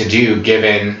rational thing to do,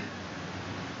 given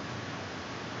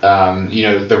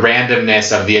the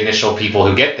randomness of the initial people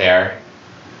who get there,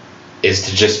 is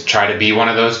to just try to be one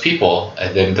of those people,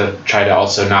 and then to try to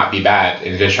also not be bad,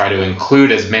 and to try to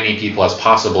include as many people as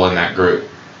possible in that group,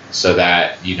 so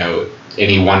that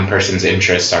any one person's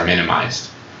interests are minimized.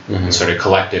 Mm-hmm. And sort of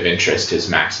collective interest is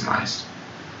maximized.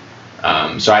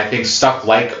 So I think stuff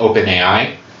like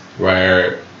OpenAI,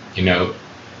 where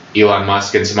Elon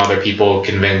Musk and some other people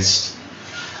convinced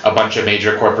a bunch of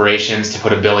major corporations to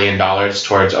put $1 billion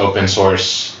towards open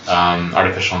source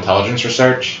artificial intelligence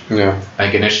research. Yeah. I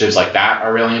think initiatives like that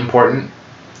are really important.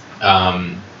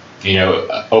 Open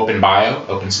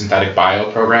synthetic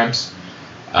bio programs,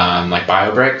 like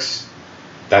BioBricks.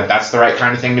 That's the right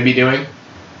kind of thing to be doing.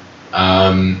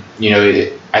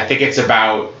 I think it's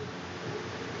about,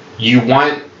 you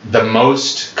want the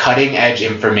most cutting edge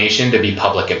information to be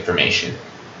public information.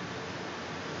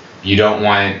 You don't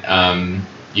want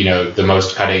the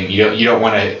most cutting. You don't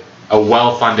want a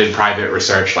well-funded private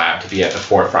research lab to be at the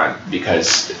forefront,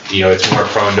 because it's more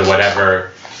prone to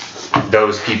whatever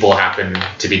those people happen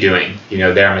to be doing.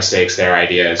 Their mistakes, their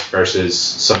ideas, versus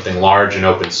something large and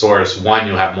open source. One,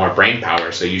 you'll have more brain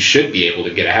power, so you should be able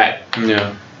to get ahead.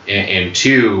 Yeah. And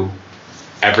two,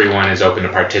 everyone is open to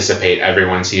participate.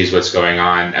 Everyone sees what's going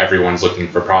on. Everyone's looking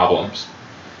for problems,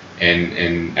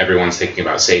 and everyone's thinking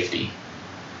about safety.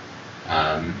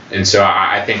 And so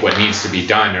I think what needs to be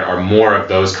done are more of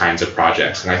those kinds of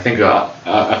projects. And I think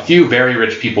a few very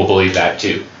rich people believe that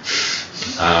too.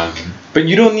 But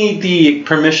you don't need the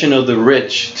permission of the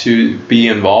rich to be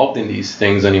involved in these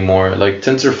things anymore. Like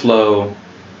TensorFlow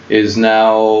is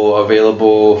now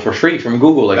available for free from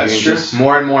Google. Like, that's true.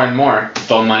 More and more and more.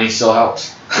 Though money still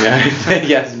helps. Yeah.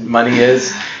 Yes, money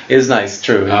is nice.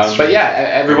 True. But yeah,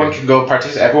 everyone can go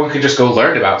participate. Everyone can just go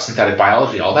learn about synthetic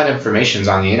biology. All that information's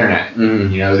on the internet.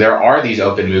 Mm. There are these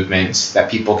open movements that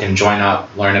people can join up,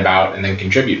 learn about, and then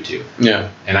contribute to. Yeah.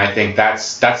 And I think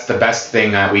that's the best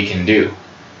thing that we can do,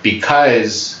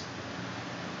 because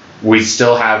we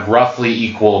still have roughly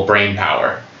equal brain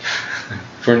power.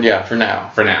 For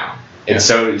now. And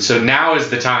so now is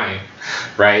the time,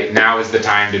 right? Now is the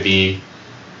time to be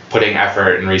putting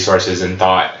effort and resources and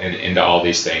thought into all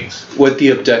these things. With the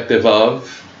objective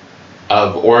of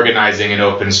organizing an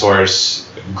open source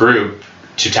group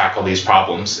to tackle these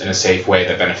problems in a safe way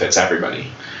that benefits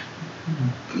everybody.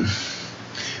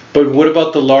 But what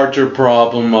about the larger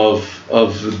problem of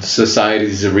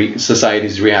society's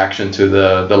reaction to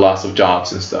the loss of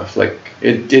jobs and stuff? Like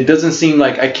it doesn't seem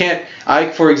like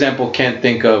I for example can't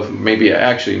think of maybe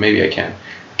I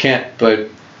can't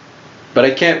but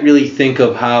I can't really think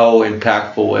of how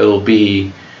impactful it'll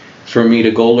be for me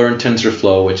to go learn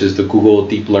TensorFlow, which is the Google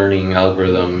deep learning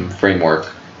algorithm framework,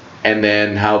 and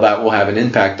then how that will have an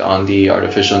impact on the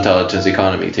artificial intelligence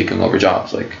economy taking over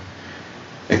jobs.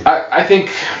 I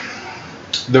think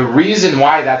the reason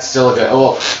why that's still a good,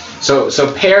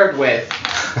 so paired with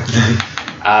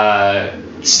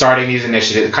starting these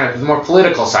initiatives, kind of the more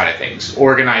political side of things,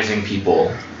 organizing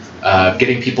people,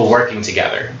 getting people working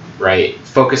together, right,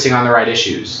 focusing on the right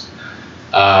issues,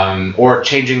 or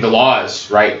changing the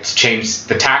laws, right, to change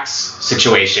the tax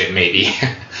situation maybe,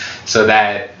 so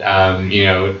that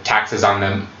taxes on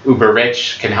the uber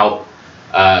rich can help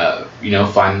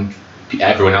fund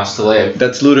everyone else to live.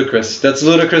 That's ludicrous,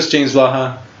 James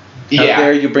Blaha. How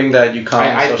dare you bring that, you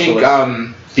common socialist. I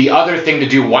think the other thing to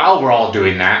do while we're all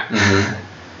doing that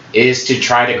is to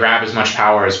try to grab as much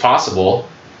power as possible,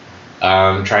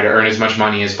 try to earn as much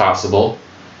money as possible,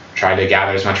 try to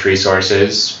gather as much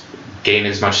resources, gain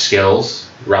as much skills,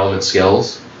 relevant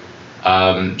skills,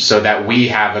 so that we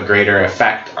have a greater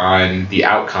effect on the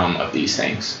outcome of these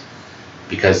things.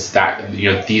 Because that,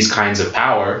 these kinds of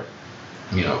power,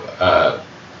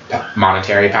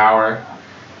 monetary power,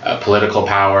 political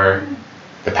power,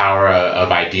 the power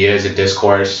of ideas and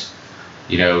discourse,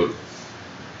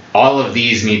 all of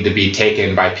these need to be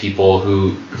taken by people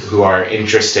who are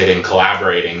interested in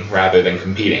collaborating rather than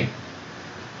competing.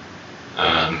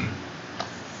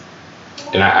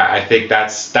 And I think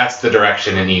that's the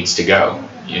direction it needs to go,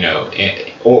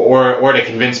 or to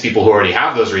convince people who already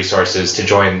have those resources to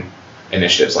join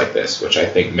initiatives like this, which I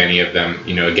think many of them,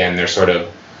 again, they're sort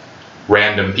of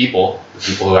random people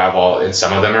who have and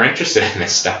some of them are interested in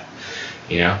this stuff,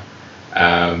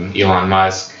 Elon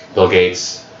Musk, Bill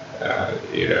Gates, the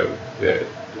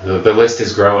list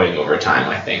is growing over time,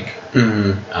 I think.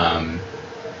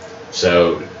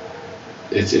 So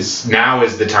it's now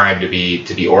is the time to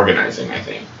be organizing, I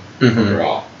think,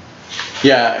 overall.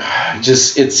 Yeah,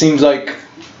 it seems like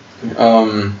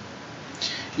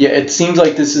it seems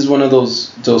like this is one of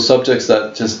those subjects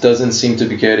that just doesn't seem to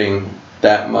be getting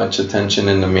that much attention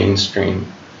in the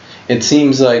mainstream. It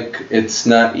seems like it's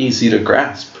not easy to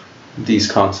grasp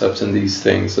these concepts and these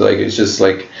things. Like it's just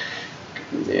like,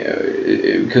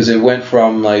 because it went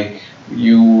from like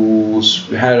you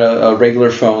had a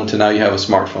regular phone to now you have a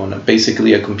smartphone,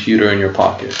 basically a computer in your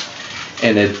pocket,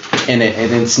 and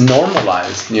it's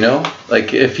normalized.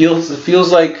 Like it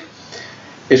feels like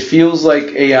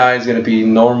AI is going to be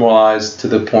normalized to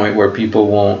the point where people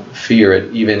won't fear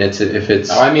it, even if it's.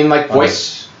 I mean, like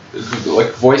voice,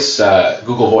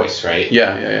 Google Voice, right?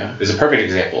 Yeah. Is a perfect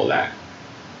example of that.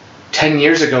 10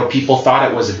 years ago, people thought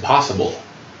it was impossible.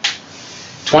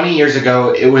 20 years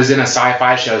ago, it was in a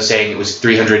sci-fi show saying it was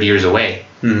 300 years away.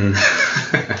 And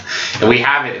we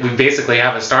have it. We basically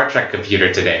have a Star Trek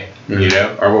computer today,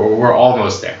 or we're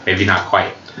almost there. Maybe not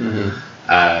quite.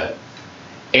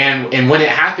 And when it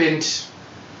happened,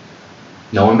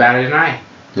 no one batted an eye.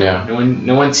 Yeah.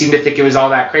 No one seemed to think it was all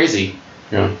that crazy.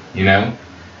 Yeah.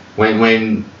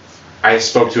 When I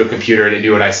spoke to a computer and it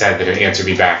knew what I said, that it answered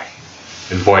me back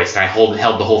in voice, and I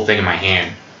held the whole thing in my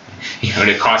hand. And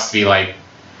it cost me like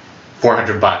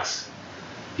 $400.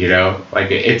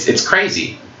 Like it's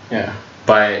crazy. Yeah.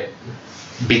 But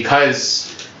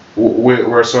because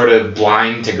we're sort of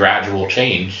blind to gradual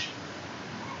change,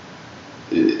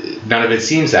 none of it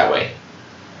seems that way.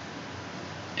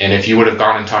 And if you would have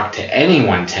gone and talked to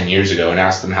anyone 10 years ago and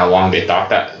asked them how long they thought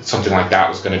that something like that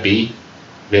was going to be,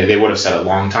 they would have said a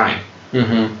long time.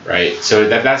 Right? So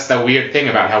that's the weird thing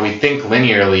about how we think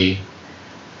linearly,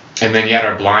 and then yet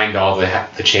are blind to all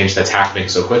the change that's happening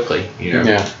so quickly.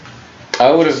 Yeah.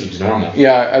 I would have. Seems normal.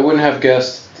 Yeah, I wouldn't have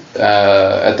guessed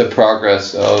at the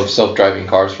progress of self-driving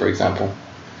cars, for example.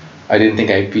 I didn't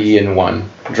think I'd be in one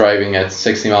driving at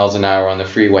 60 miles an hour on the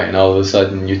freeway, and all of a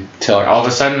sudden all of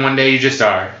a sudden one day you just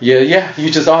are. Yeah, you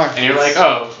just are. And you're like,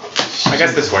 oh, I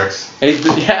guess this works.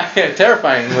 Yeah,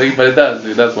 terrifyingly, but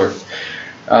it does work.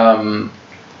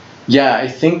 Yeah, I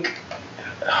think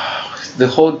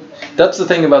that's the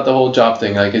thing about the whole job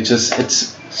thing. Like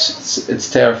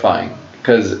it's terrifying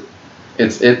because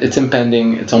it's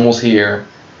impending. It's almost here,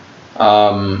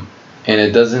 and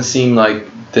it doesn't seem like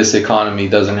this economy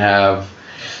doesn't have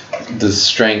the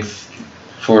strength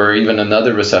for even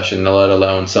another recession, let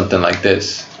alone something like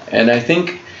this. And I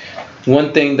think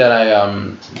one thing that I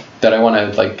want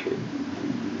to like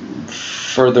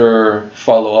further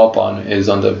follow up on is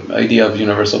on the idea of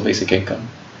universal basic income,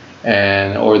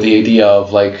 or the idea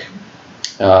of like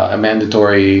a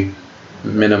mandatory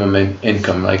minimum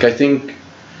income. Like I think,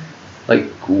 like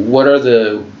what are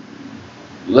the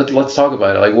let's talk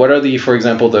about it. Like what are the, for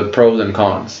example, the pros and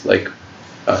cons? Like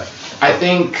I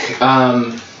think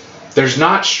there's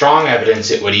not strong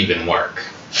evidence it would even work,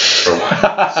 for one.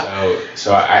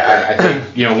 So I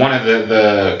think, you know, one of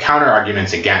the counter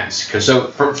arguments against, because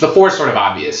for the four is sort of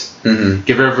obvious. Mm-hmm.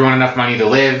 Give everyone enough money to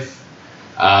live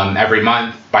every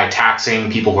month by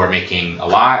taxing people who are making a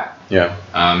lot. Yeah.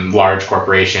 Large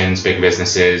corporations, big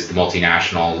businesses, the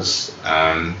multinationals.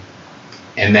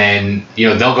 And then, you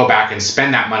know, they'll go back and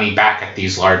spend that money back at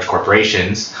these large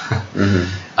corporations.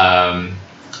 Mm-hmm.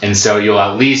 And so you'll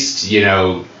at least, you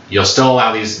know, you'll still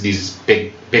allow these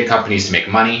big companies to make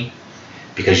money,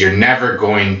 because you're never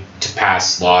going to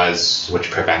pass laws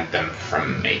which prevent them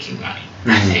from making money.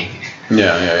 I think.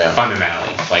 Yeah.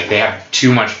 Fundamentally, like they have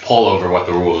too much pull over what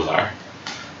the rules are.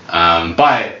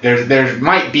 But there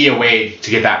might be a way to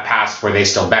get that passed where they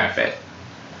still benefit,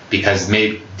 because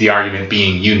maybe the argument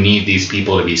being you need these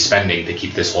people to be spending to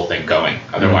keep this whole thing going.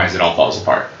 Otherwise, it all falls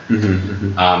apart.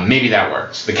 Mm-hmm. Maybe that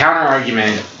works. The counter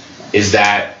argument is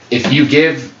that if you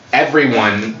give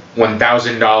everyone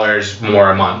 $1,000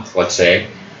 more a month, let's say,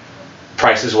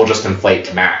 prices will just inflate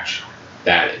to match.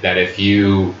 That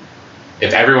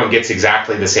if everyone gets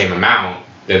exactly the same amount,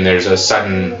 then there's a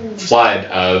sudden flood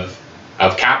of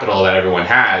capital that everyone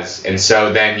has, and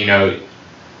so then, you know,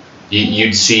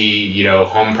 you'd see, you know,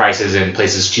 home prices in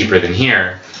places cheaper than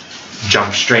here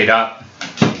jump straight up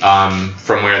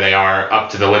from where they are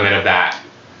up to the limit of that,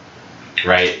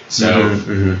 right? So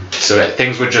so that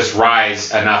things would just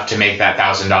rise enough to make that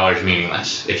 $1,000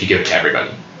 meaningless if you give it to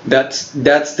everybody. That's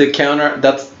the counter.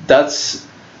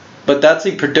 But that's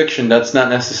a prediction. That's not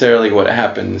necessarily what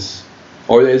happens.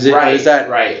 Or is it? Right, is that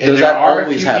right? Does and there that are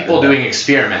always a few happen? people doing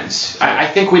experiments. I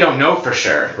think we don't know for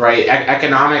sure, right?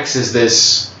 Economics is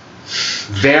this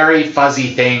very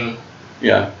fuzzy thing.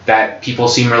 Yeah. That people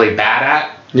seem really bad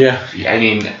at. Yeah. I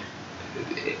mean,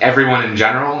 everyone in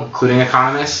general, including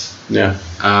economists. Yeah.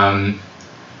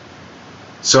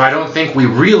 So I don't think we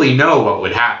really know what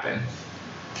would happen.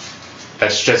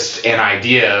 That's just an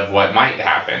idea of what might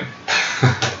happen.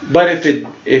 But if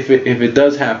it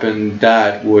does happen,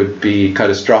 that would be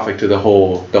catastrophic to the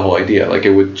whole idea. Like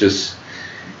it would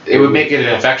make it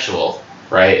ineffectual,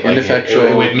 right? Like ineffectual.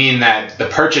 It would mean that the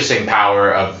purchasing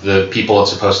power of the people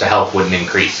it's supposed to help wouldn't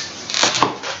increase.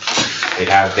 They'd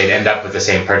end up with the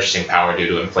same purchasing power due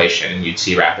to inflation, and you'd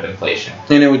see rapid inflation.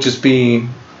 And it would just be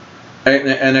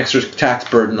an extra tax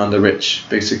burden on the rich,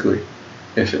 basically.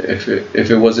 If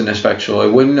it wasn't effectual,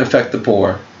 it wouldn't affect the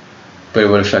poor, but it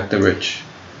would affect the rich.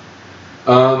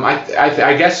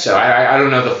 I guess so. I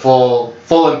don't know the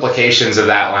full implications of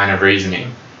that line of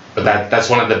reasoning, but that's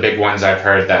one of the big ones I've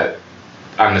heard that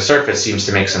on the surface seems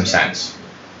to make some sense.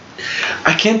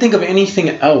 I can't think of anything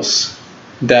else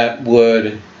that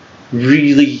would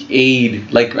really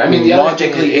aid, like I mean,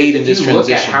 logically aid in this transition. If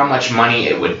you look at how much money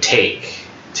it would take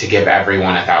to give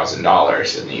everyone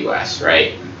 $1,000 in the U.S.,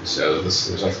 right? So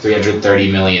there's like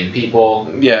 330 million people.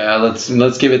 Yeah,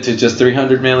 let's give it to just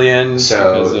 300 million.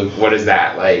 So what is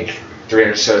that, like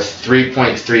 300? So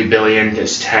 3.3 billion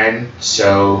is 10.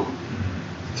 So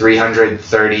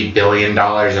 $330 billion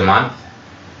a month.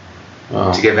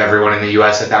 Wow. To give everyone in the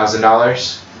U.S.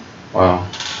 $1,000. Wow.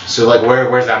 So like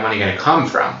where's that money going to come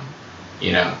from?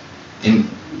 You know, and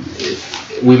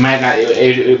we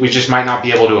just might not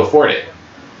be able to afford it.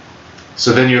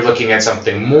 So then you're looking at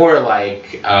something more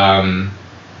like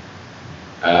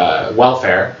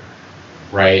welfare,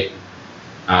 right?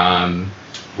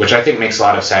 Which I think makes a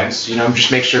lot of sense. You know,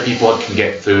 just make sure people can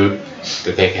get food,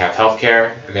 that they can have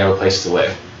healthcare, and they have a place to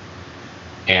live.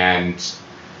 And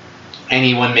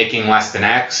anyone making less than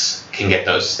X can get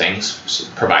those things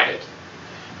provided.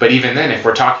 But even then, if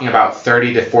we're talking about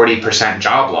 30 to 40%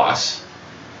 job loss,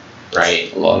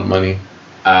 right? A lot of money.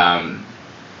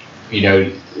 You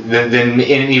know, then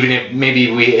even if maybe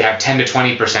we have 10 to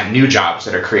 20% new jobs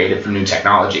that are created from new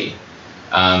technology.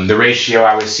 The ratio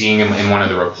I was seeing in one of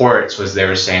the reports was they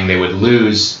were saying they would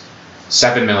lose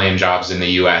 7 million jobs in the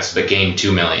U.S. but gain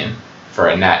 2 million for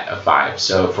a net of 5.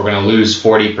 So if we're going to lose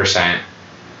 40%,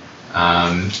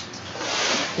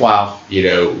 wow. You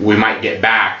know, we might get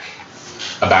back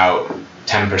about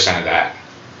 10% of that.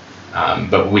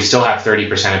 But we still have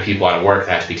 30% of people out of work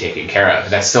that have to be taken care of.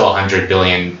 That's still $100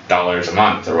 billion a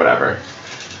month or whatever.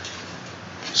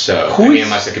 So,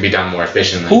 unless it could be done more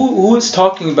efficiently. Who is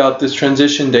talking about this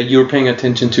transition that you're paying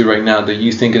attention to right now that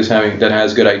you think that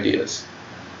has good ideas?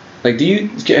 Like,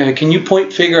 can you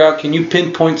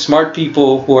pinpoint smart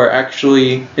people who are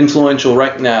actually influential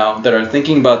right now that are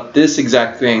thinking about this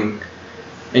exact thing,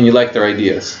 and you like their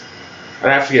ideas? I'd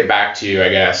have to get back to you, I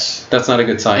guess. That's not a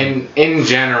good sign. In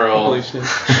general, Holy shit.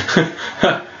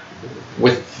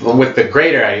 with the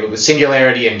greater idea, with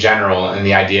singularity in general, and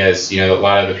the ideas, a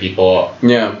lot of the people.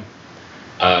 Yeah.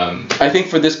 I think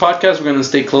for this podcast, we're going to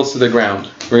stay close to the ground.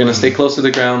 We're going to stay close to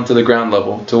the ground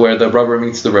level, to where the rubber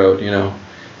meets the road,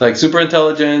 Like super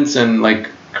intelligence and like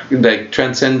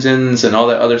transcendence and all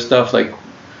that other stuff, like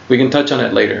we can touch on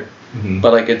it later. Mm-hmm.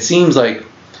 But like it seems like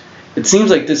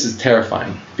this is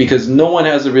terrifying because no one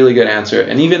has a really good answer.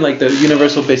 And even like the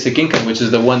universal basic income, which is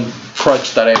the one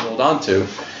crutch that I hold on to,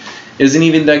 isn't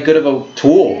even that good of a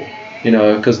tool,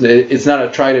 because it's not a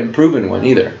tried and proven one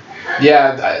either.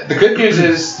 Yeah, the good news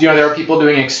is, there are people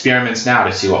doing experiments now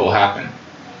to see what will happen.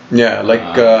 Yeah, like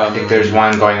I think there's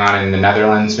one going on in the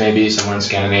Netherlands, maybe somewhere in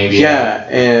Scandinavia. Yeah,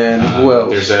 and who else?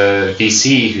 There's a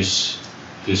VC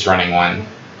who's running one.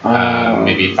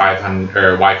 Maybe 500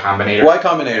 or Y Combinator. Y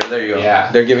Combinator, there you go.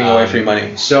 Yeah, they're giving away free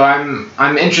money. So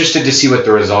I'm interested to see what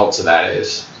the results of that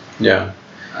is. Yeah,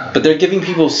 but they're giving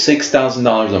people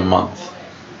 $6,000 a month.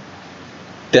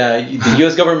 The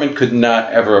U.S. government could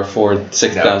not ever afford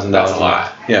 $6,000. That's a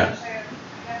lot. Yeah.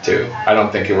 Too. I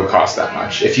don't think it would cost that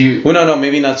much. If you. Well, no,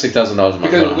 maybe not $6,000 a month.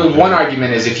 Because one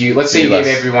argument is let's say you maybe gave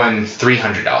less. everyone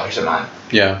 $300 a month.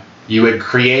 Yeah. You would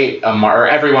create or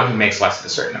everyone who makes less than a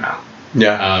certain amount.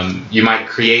 Yeah. You might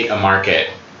create a market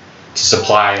to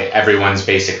supply everyone's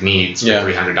basic needs for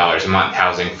 $300 a month: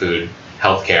 housing, food,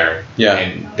 healthcare. Yeah.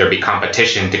 And there'd be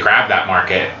competition to grab that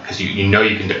market because you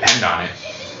can depend on it.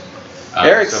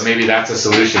 Eric's. So maybe that's a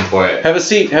solution for it. Have a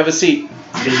seat.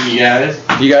 You got it?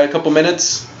 You got a couple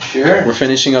minutes? Sure. We're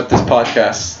finishing up this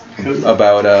podcast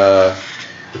about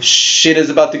shit is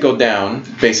about to go down,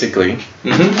 basically.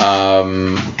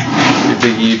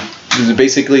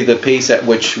 Basically, the pace at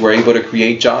which we're able to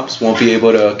create jobs won't be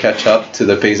able to catch up to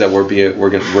the pace that we're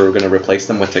going to replace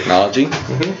them with technology.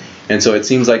 And so it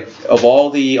seems like of all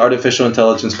the artificial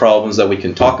intelligence problems that we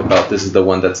can talk about, this is the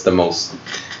one that's the most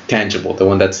tangible, the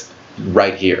one that's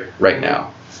right here, right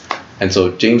now. And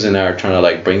so James and I are trying to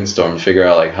like brainstorm and figure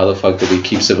out like how the fuck do we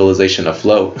keep civilization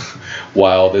afloat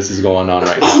while this is going on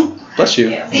right now. Bless you,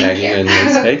 Maggie and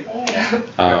Liz. Hey.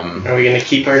 Are we going to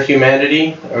keep our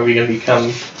humanity, or are we going to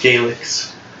become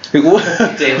Daleks?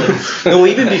 No,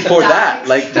 even before that,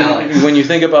 like when you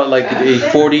think about like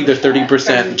a 40 to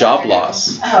 30% job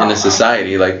loss in a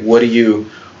society, like what do you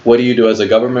do as a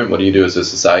government? What do you do as a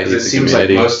society? It seems like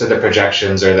most of the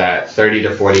projections are that 30 to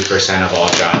 40% of all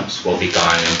jobs will be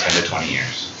gone in 10 to 20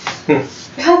 years.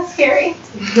 That's scary.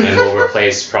 And we'll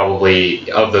replace probably,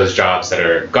 of those jobs that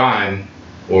are gone,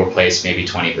 we'll replace maybe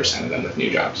 20% of them with new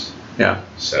jobs. Yeah.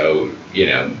 So,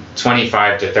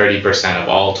 25 to 30% of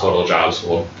all total jobs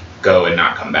will go and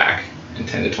not come back in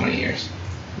 10 to 20 years.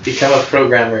 Become a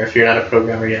programmer if you're not a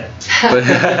programmer yet. But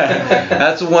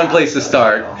that's one place to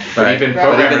start. Right? Even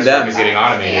programmers is getting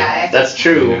automated. That's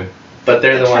true. Yeah. But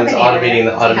they're the ones automating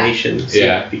the automation.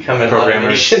 So become an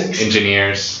programmers, automation.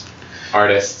 engineers,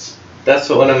 artists. That's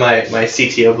what one of my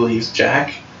CTO believes,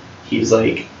 Jack. He's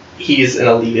an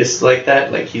elitist like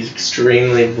that. Like he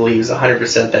extremely believes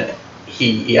 100% that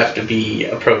you have to be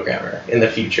a programmer in the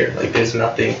future. Like there's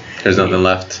nothing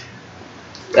left.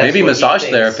 Maybe massage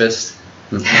therapists.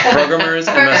 Programmers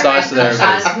and massage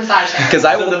therapists. Because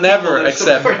I will never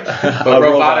accept But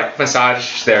robotic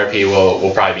massage therapy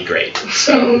will probably be great.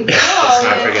 So let's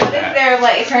not forget What that. if they're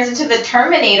like, it turns into the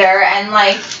Terminator and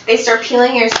like they start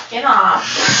peeling your skin off?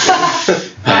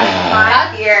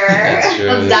 That's here. That's true.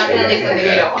 That's definitely something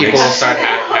you don't want. People will start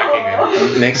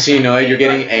hacking it. Next thing you know, you're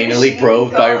getting anally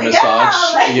probed by your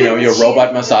massage, your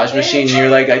robot massage machine, and you're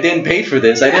like, I didn't pay for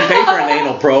this. I didn't pay for an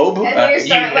anal probe. And then you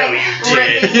start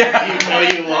did.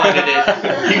 You wanted it.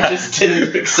 You just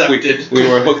didn't accept it. We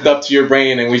were hooked up to your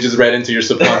brain, and we just read into your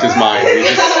subconscious mind.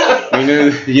 We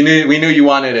knew you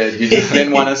wanted it. You just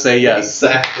didn't want to say yes.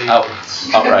 Exactly.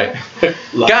 Outright.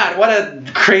 God, what a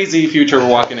crazy future we're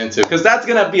walking into. Because that's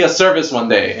gonna be a service one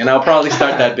day, and I'll probably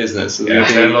start that business. Yeah,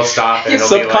 then it'll stop. And it'll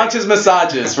Subconscious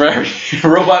massages for every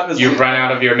robot massage. You've run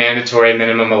out of your mandatory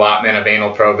minimum allotment of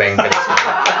anal probing. Come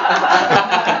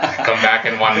back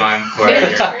in 1 month where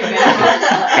your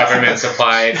government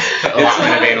supplied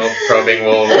allotment of anal probing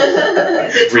will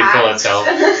refill itself.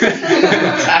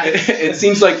 It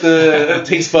seems like the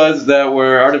taste buds that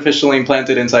were artificially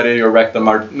implanted inside of your rectum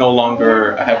are no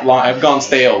longer have gone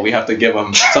stale. We have to give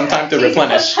them some time to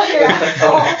replenish.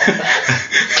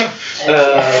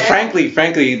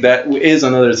 Frankly, that is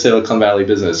another Silicon Valley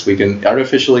business. We can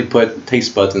artificially put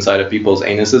taste buds inside of people's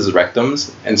anuses,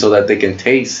 rectums, and so that they can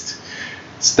taste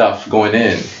stuff going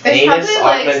in. There's Anus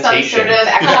probably like some augmentation. sort of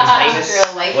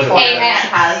extraterrestrial life What form about that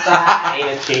has that.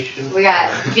 Annotation. We got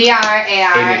VR,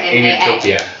 AR, and AA.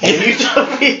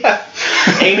 Anutopia.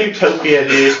 Anutopia,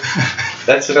 dude.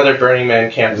 That's another Burning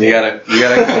Man campaign. You gotta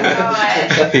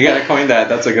coin that.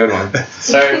 That's a good one.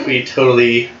 Sorry if we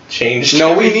totally changed.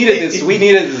 No, we needed this. We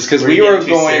needed this because we We're were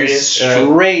getting too going serious.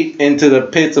 straight into the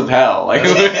pits of hell. Like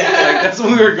that's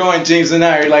what we were going. James and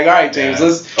I are like, all right, James,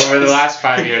 let's. Over the last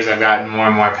 5 years, I've gotten more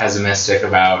and more pessimistic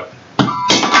about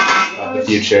the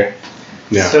future.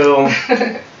 Yeah. So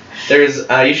there's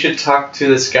you should talk to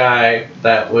this guy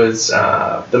that was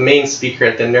the main speaker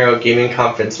at the Neuro Gaming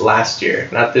Conference last year,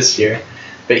 not this year,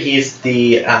 but he's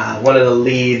the one of the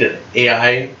lead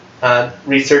AI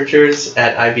researchers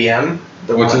at IBM.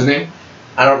 What's his name?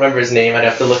 I don't remember his name. I'd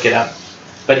have to look it up.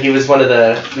 But he was one of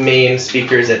the main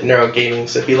speakers at Neuro Gaming.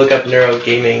 So if you look up Neuro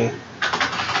Gaming,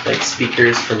 like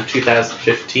speakers from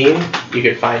 2015, you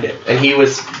could find it. And he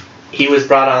was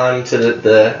brought on to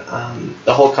the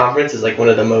whole conference as like one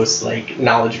of the most like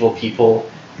knowledgeable people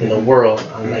in the world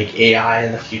on like AI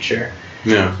in the future.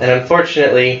 Yeah. And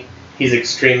unfortunately, he's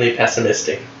extremely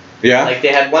pessimistic. Yeah. Like they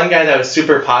had one guy that was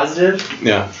super positive,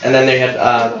 Yeah. and then they had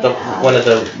one of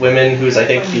the women who's I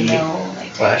think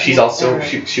she's also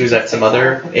she was at some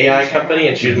other AI company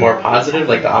and she was more positive,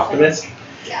 like the optimist.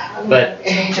 But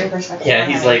yeah,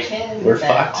 he's like, we're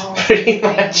fucked pretty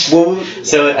much. Well,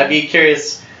 So I'd be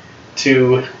curious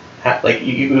to like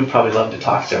you would probably love to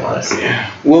talk to him, honestly.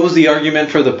 what was the argument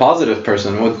for the positive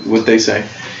person? What would they say?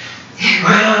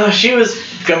 She was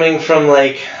coming from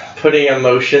like putting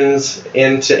emotions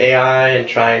into AI and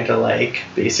trying to like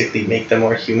basically make them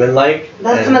more human-like.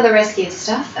 That's some of the riskiest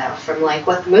stuff, though, from like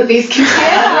what the movies can do.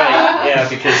 Right, yeah,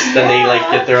 because then they like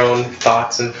get their own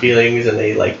thoughts and feelings and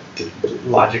they like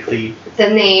logically.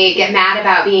 Then they get mad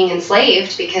about being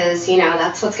enslaved because, you know,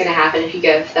 that's what's going to happen if you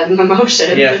give them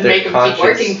emotions Yeah, and they're make them conscious. keep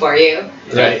working for you.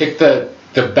 I think the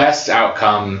best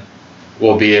outcome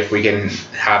will be if we can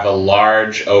have a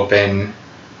large, open,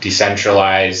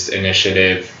 decentralized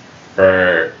initiative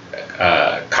for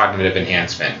cognitive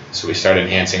enhancement. So we start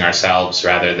enhancing ourselves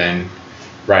rather than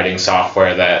writing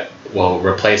software that will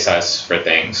replace us for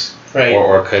things, Right.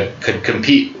 or could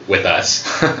compete with us.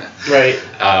 Right.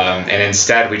 And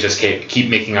instead, we just keep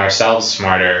making ourselves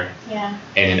smarter Yeah.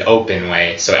 in an open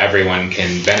way, so everyone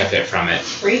can benefit from it.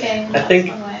 Reading. I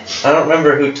think- I don't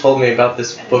remember who told me about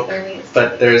this book,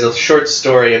 but there's a short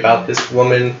story about this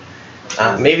woman.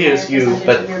 Maybe it was you,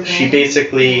 but she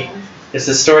basically. It's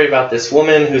a story about this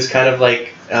woman who's kind of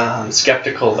like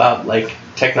skeptical about like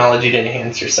technology to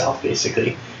enhance herself,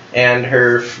 basically. And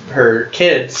her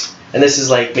kids, and this is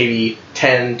like maybe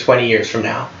 10, 20 years from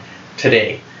now,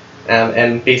 today.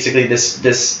 And basically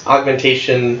this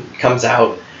augmentation comes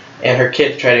out, and her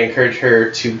kids try to encourage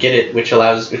her to get it, which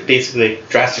basically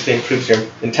drastically improves your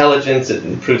intelligence, it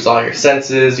improves all your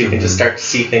senses, you can just start to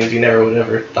see things you never would have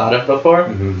ever thought of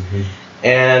before.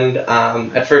 And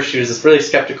at first she was just really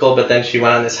skeptical, but then she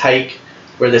went on this hike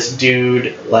where this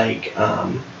dude, like,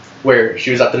 where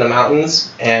she was up in the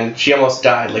mountains, and she almost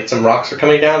died. Like, some rocks were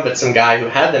coming down, but some guy who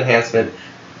had the enhancement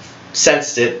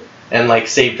sensed it and, like,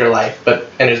 saved her life.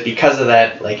 And it was because of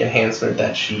that, like, enhancement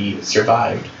that she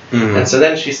survived. And so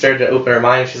then she started to open her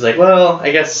mind. She's like, well,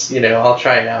 I guess, I'll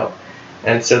try it out.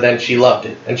 And so then she loved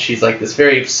it. And she's, like, this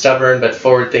very stubborn but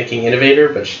forward-thinking innovator,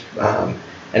 but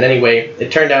and anyway,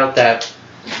 it turned out that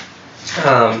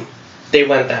they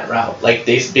went that route. Like,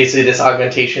 basically this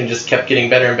augmentation just kept getting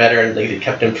better and better, and they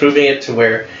kept improving it to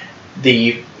where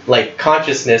the, like,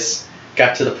 consciousness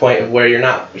got to the point of where you're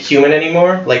not human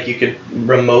anymore. Like, you could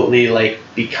remotely, like,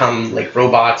 become, like,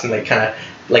 robots and, like, kind of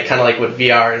like what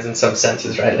VR is in some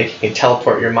senses, right? Like, you can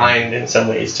teleport your mind in some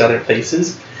ways to other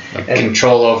places. Like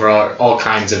control over all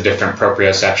kinds of different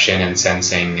proprioception and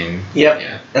sensing and Yep.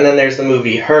 yeah. And then there's the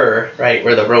movie Her, right,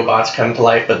 where the robots come to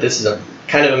life, but this is a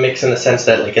kind of a mix in the sense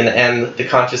that, like, in the end, the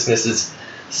consciousnesses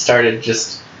started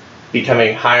just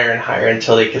becoming higher and higher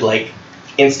until they could, like,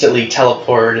 instantly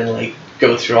teleport and, like,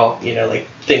 go through all, like,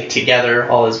 think together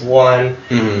all as one.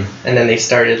 And then they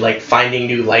started, like, finding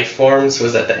new life forms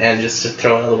was at the end, just to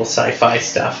throw in a little sci-fi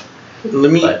stuff. Let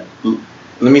me. But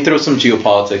let me throw some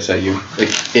geopolitics at you. Like,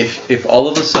 if all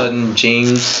of a sudden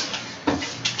James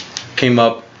came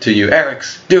up to you,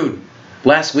 Eric's, dude,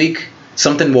 last week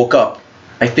something woke up.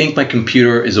 I think my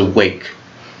computer is awake.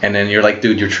 And then you're like,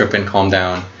 dude, you're tripping, calm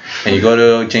down. And you go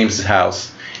to James's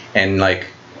house, and like,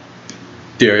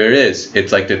 there it is.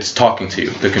 It's like it's talking to you.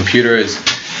 The computer is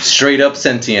straight up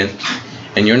sentient,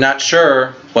 and you're not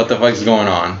sure what the fuck's going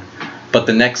on. But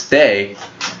the next day,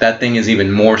 that thing is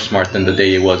even more smart than the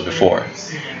day it was before.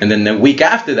 And then the week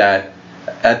after that,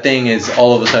 that thing is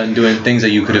all of a sudden doing things that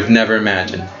you could have never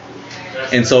imagined.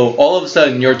 And so all of a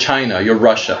sudden, you're China, you're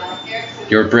Russia,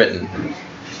 you're Britain,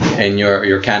 and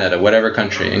you're Canada, whatever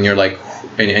country, and you're like,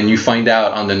 and you find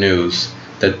out on the news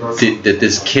that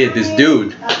this kid, this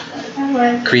dude,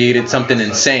 created something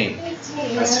insane.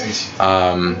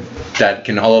 That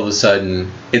can all of a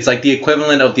sudden, it's like the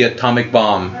equivalent of the atomic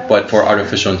bomb, but for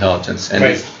artificial intelligence. And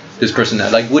Right. this person,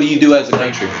 like, what do you do as a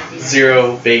country?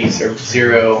 Zero base or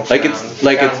zero. Like it's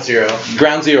like ground it's zero.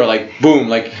 ground zero, like boom,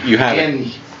 like you have it.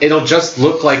 And it'll just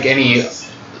look like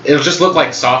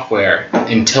software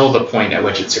until the point at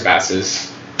which it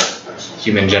surpasses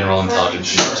human general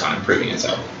intelligence and keeps on improving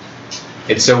itself.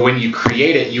 And so when you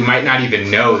create it, you might not even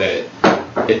know that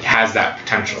it has that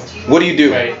potential. What do you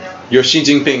do? Right. You're Xi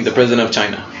Jinping, the president of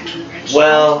China.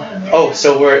 Well,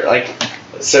 so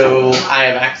I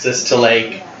have access to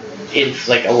like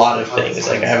a lot of things.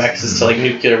 Like I have access to like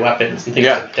nuclear weapons and things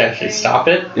Yeah. that potentially stop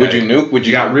it. Would you nuke? Would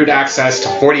You you? got root access to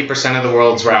 40% of the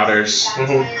world's routers.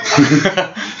 Mhm.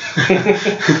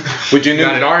 Would you You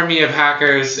got nuke? an army of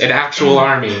hackers, an actual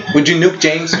army. Would you nuke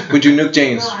James? Would you nuke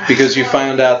James because you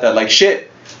found out that like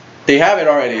shit, they have it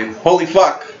already. Holy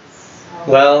fuck.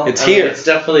 Well, It's here. It's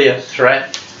definitely a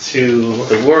threat to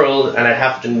the world, and I'd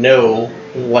have to know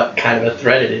what kind of a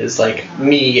threat it is. Like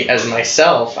me as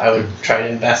myself, I would try to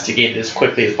investigate it as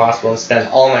quickly as possible and spend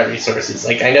all my resources.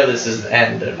 Like I know this is the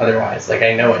end. Otherwise, like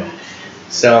I know it.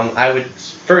 So I would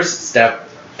first step.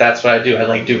 That's what I do. I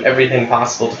like do everything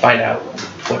possible to find out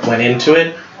what went into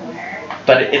it.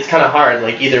 But it's kind of hard.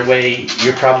 Like either way,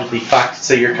 you're probably fucked.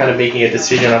 So you're kind of making a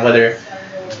decision on whether,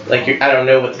 like, I don't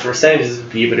know what the percentages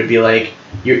would be, but it'd be like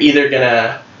you're either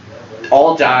gonna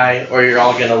all die or you're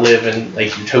all gonna live in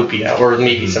like utopia or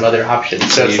maybe some other option.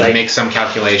 So it's You like make some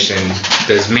calculation.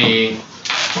 Does me,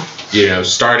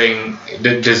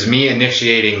 does me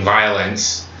initiating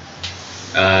violence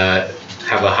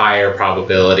have a higher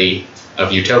probability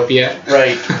of utopia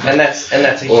right, and that's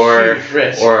a or huge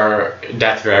risk. or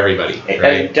death for everybody, and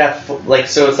right? death, like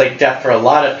so, it's like death for a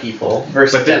lot of people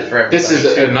versus But death for everybody. this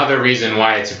is too. another reason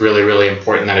why it's really, really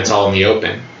important that it's all in the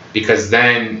open. Because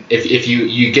then, if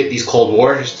you get these Cold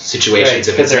War situations, Right, if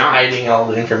because it's they're not, hiding all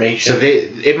the information. so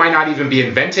it might not even be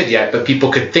invented yet, but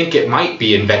people could think it might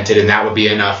be invented, and that would be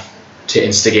enough to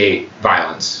instigate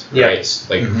violence, Yeah. right?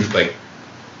 Like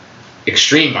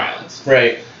extreme violence.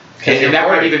 right. 'Cause And you're that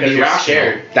might worried even because be you're rational.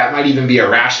 scared. That might even be a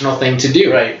rational thing to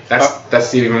do. Right. That's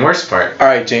the even worse part. All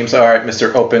right, James. All right,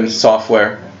 Mr. Open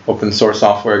source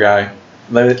software guy.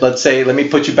 Let's say, let me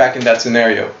put you back in that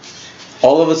scenario.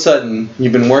 All of a sudden,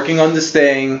 you've been working on this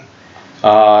thing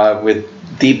with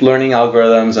deep learning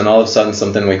algorithms, and all of a sudden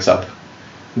something wakes up.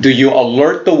 Do you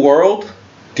alert the world?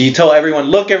 Do you tell everyone,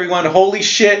 look, everyone, holy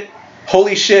shit,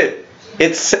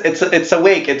 it's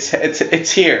awake,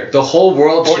 it's here? The whole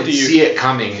world Or should do you- see it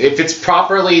coming. If it's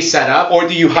properly set up, Or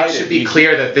do you hide it should it? be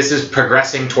clear that this is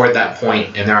progressing toward that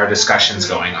point, and there are discussions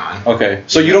going on. Okay,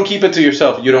 so you don't keep it to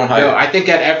yourself. You don't hide No, it. I think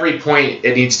at every point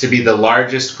it needs to be the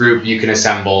largest group you can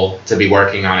assemble to be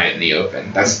working on it in the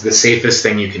open. That's the safest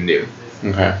thing you can do.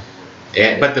 Okay.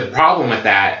 But the problem with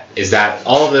that is that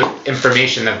all of the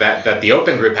information that the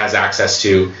open group has access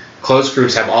to, closed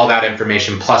groups have all that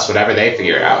information plus whatever they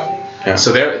figure out. Yeah.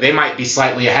 So they might be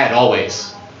slightly ahead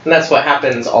always. And that's what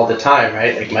happens all the time,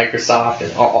 right? Like Microsoft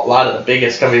and a lot of the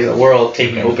biggest companies in the world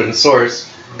take Mhm. open source.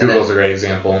 And Google's then, a great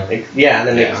example. and then Yeah.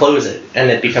 they close it, and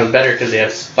it becomes better because they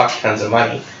have fuck tons of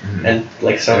money, Mhm. and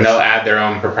like so. And they'll add their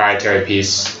own proprietary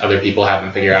piece other people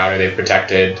haven't figured out or they've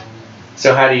protected.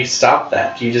 So how do you stop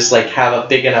that? Do you just like have a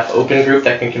big enough open group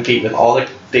that can compete with all the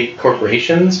big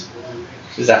corporations?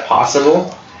 Is that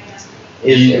possible?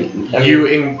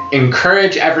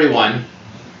 Encourage everyone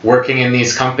working in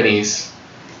these companies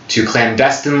to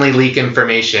clandestinely leak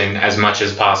information as much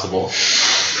as possible.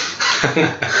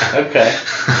 Okay.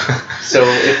 So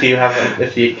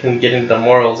if you can get into the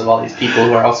morals of all these people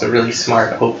who are also really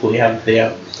smart, hopefully have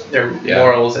their Yeah.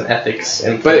 morals and ethics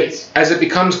in But place. as it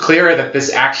becomes clearer that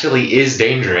this actually is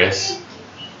dangerous,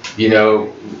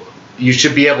 you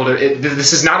should be able to.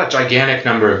 This is not a gigantic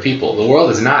number of people. The world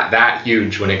is not that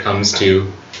huge when it comes to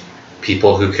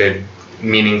people who could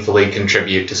meaningfully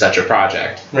contribute to such a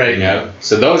project. Right. You know,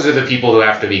 so those are the people who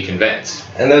have to be convinced.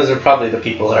 And those are probably the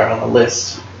people that are on the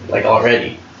list, like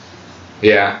already.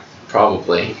 Yeah,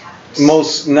 probably. More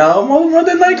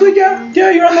than likely, yeah,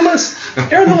 you're on the list.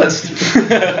 You're on the list.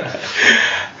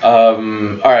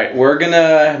 All right, we're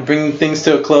gonna bring things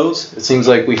to a close. It seems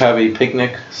like we have a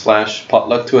picnic /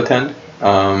 potluck to attend.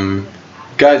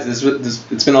 Guys,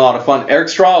 it's been a lot of fun. Eric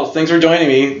Strauss, thanks for joining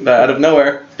me out of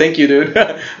nowhere. Thank you, dude.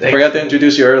 I forgot to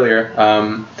introduce you earlier.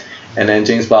 And then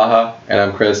James Baja, and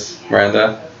I'm Chris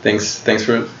Miranda. Thanks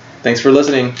for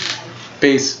listening.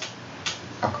 Peace.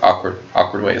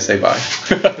 Awkward way to say bye.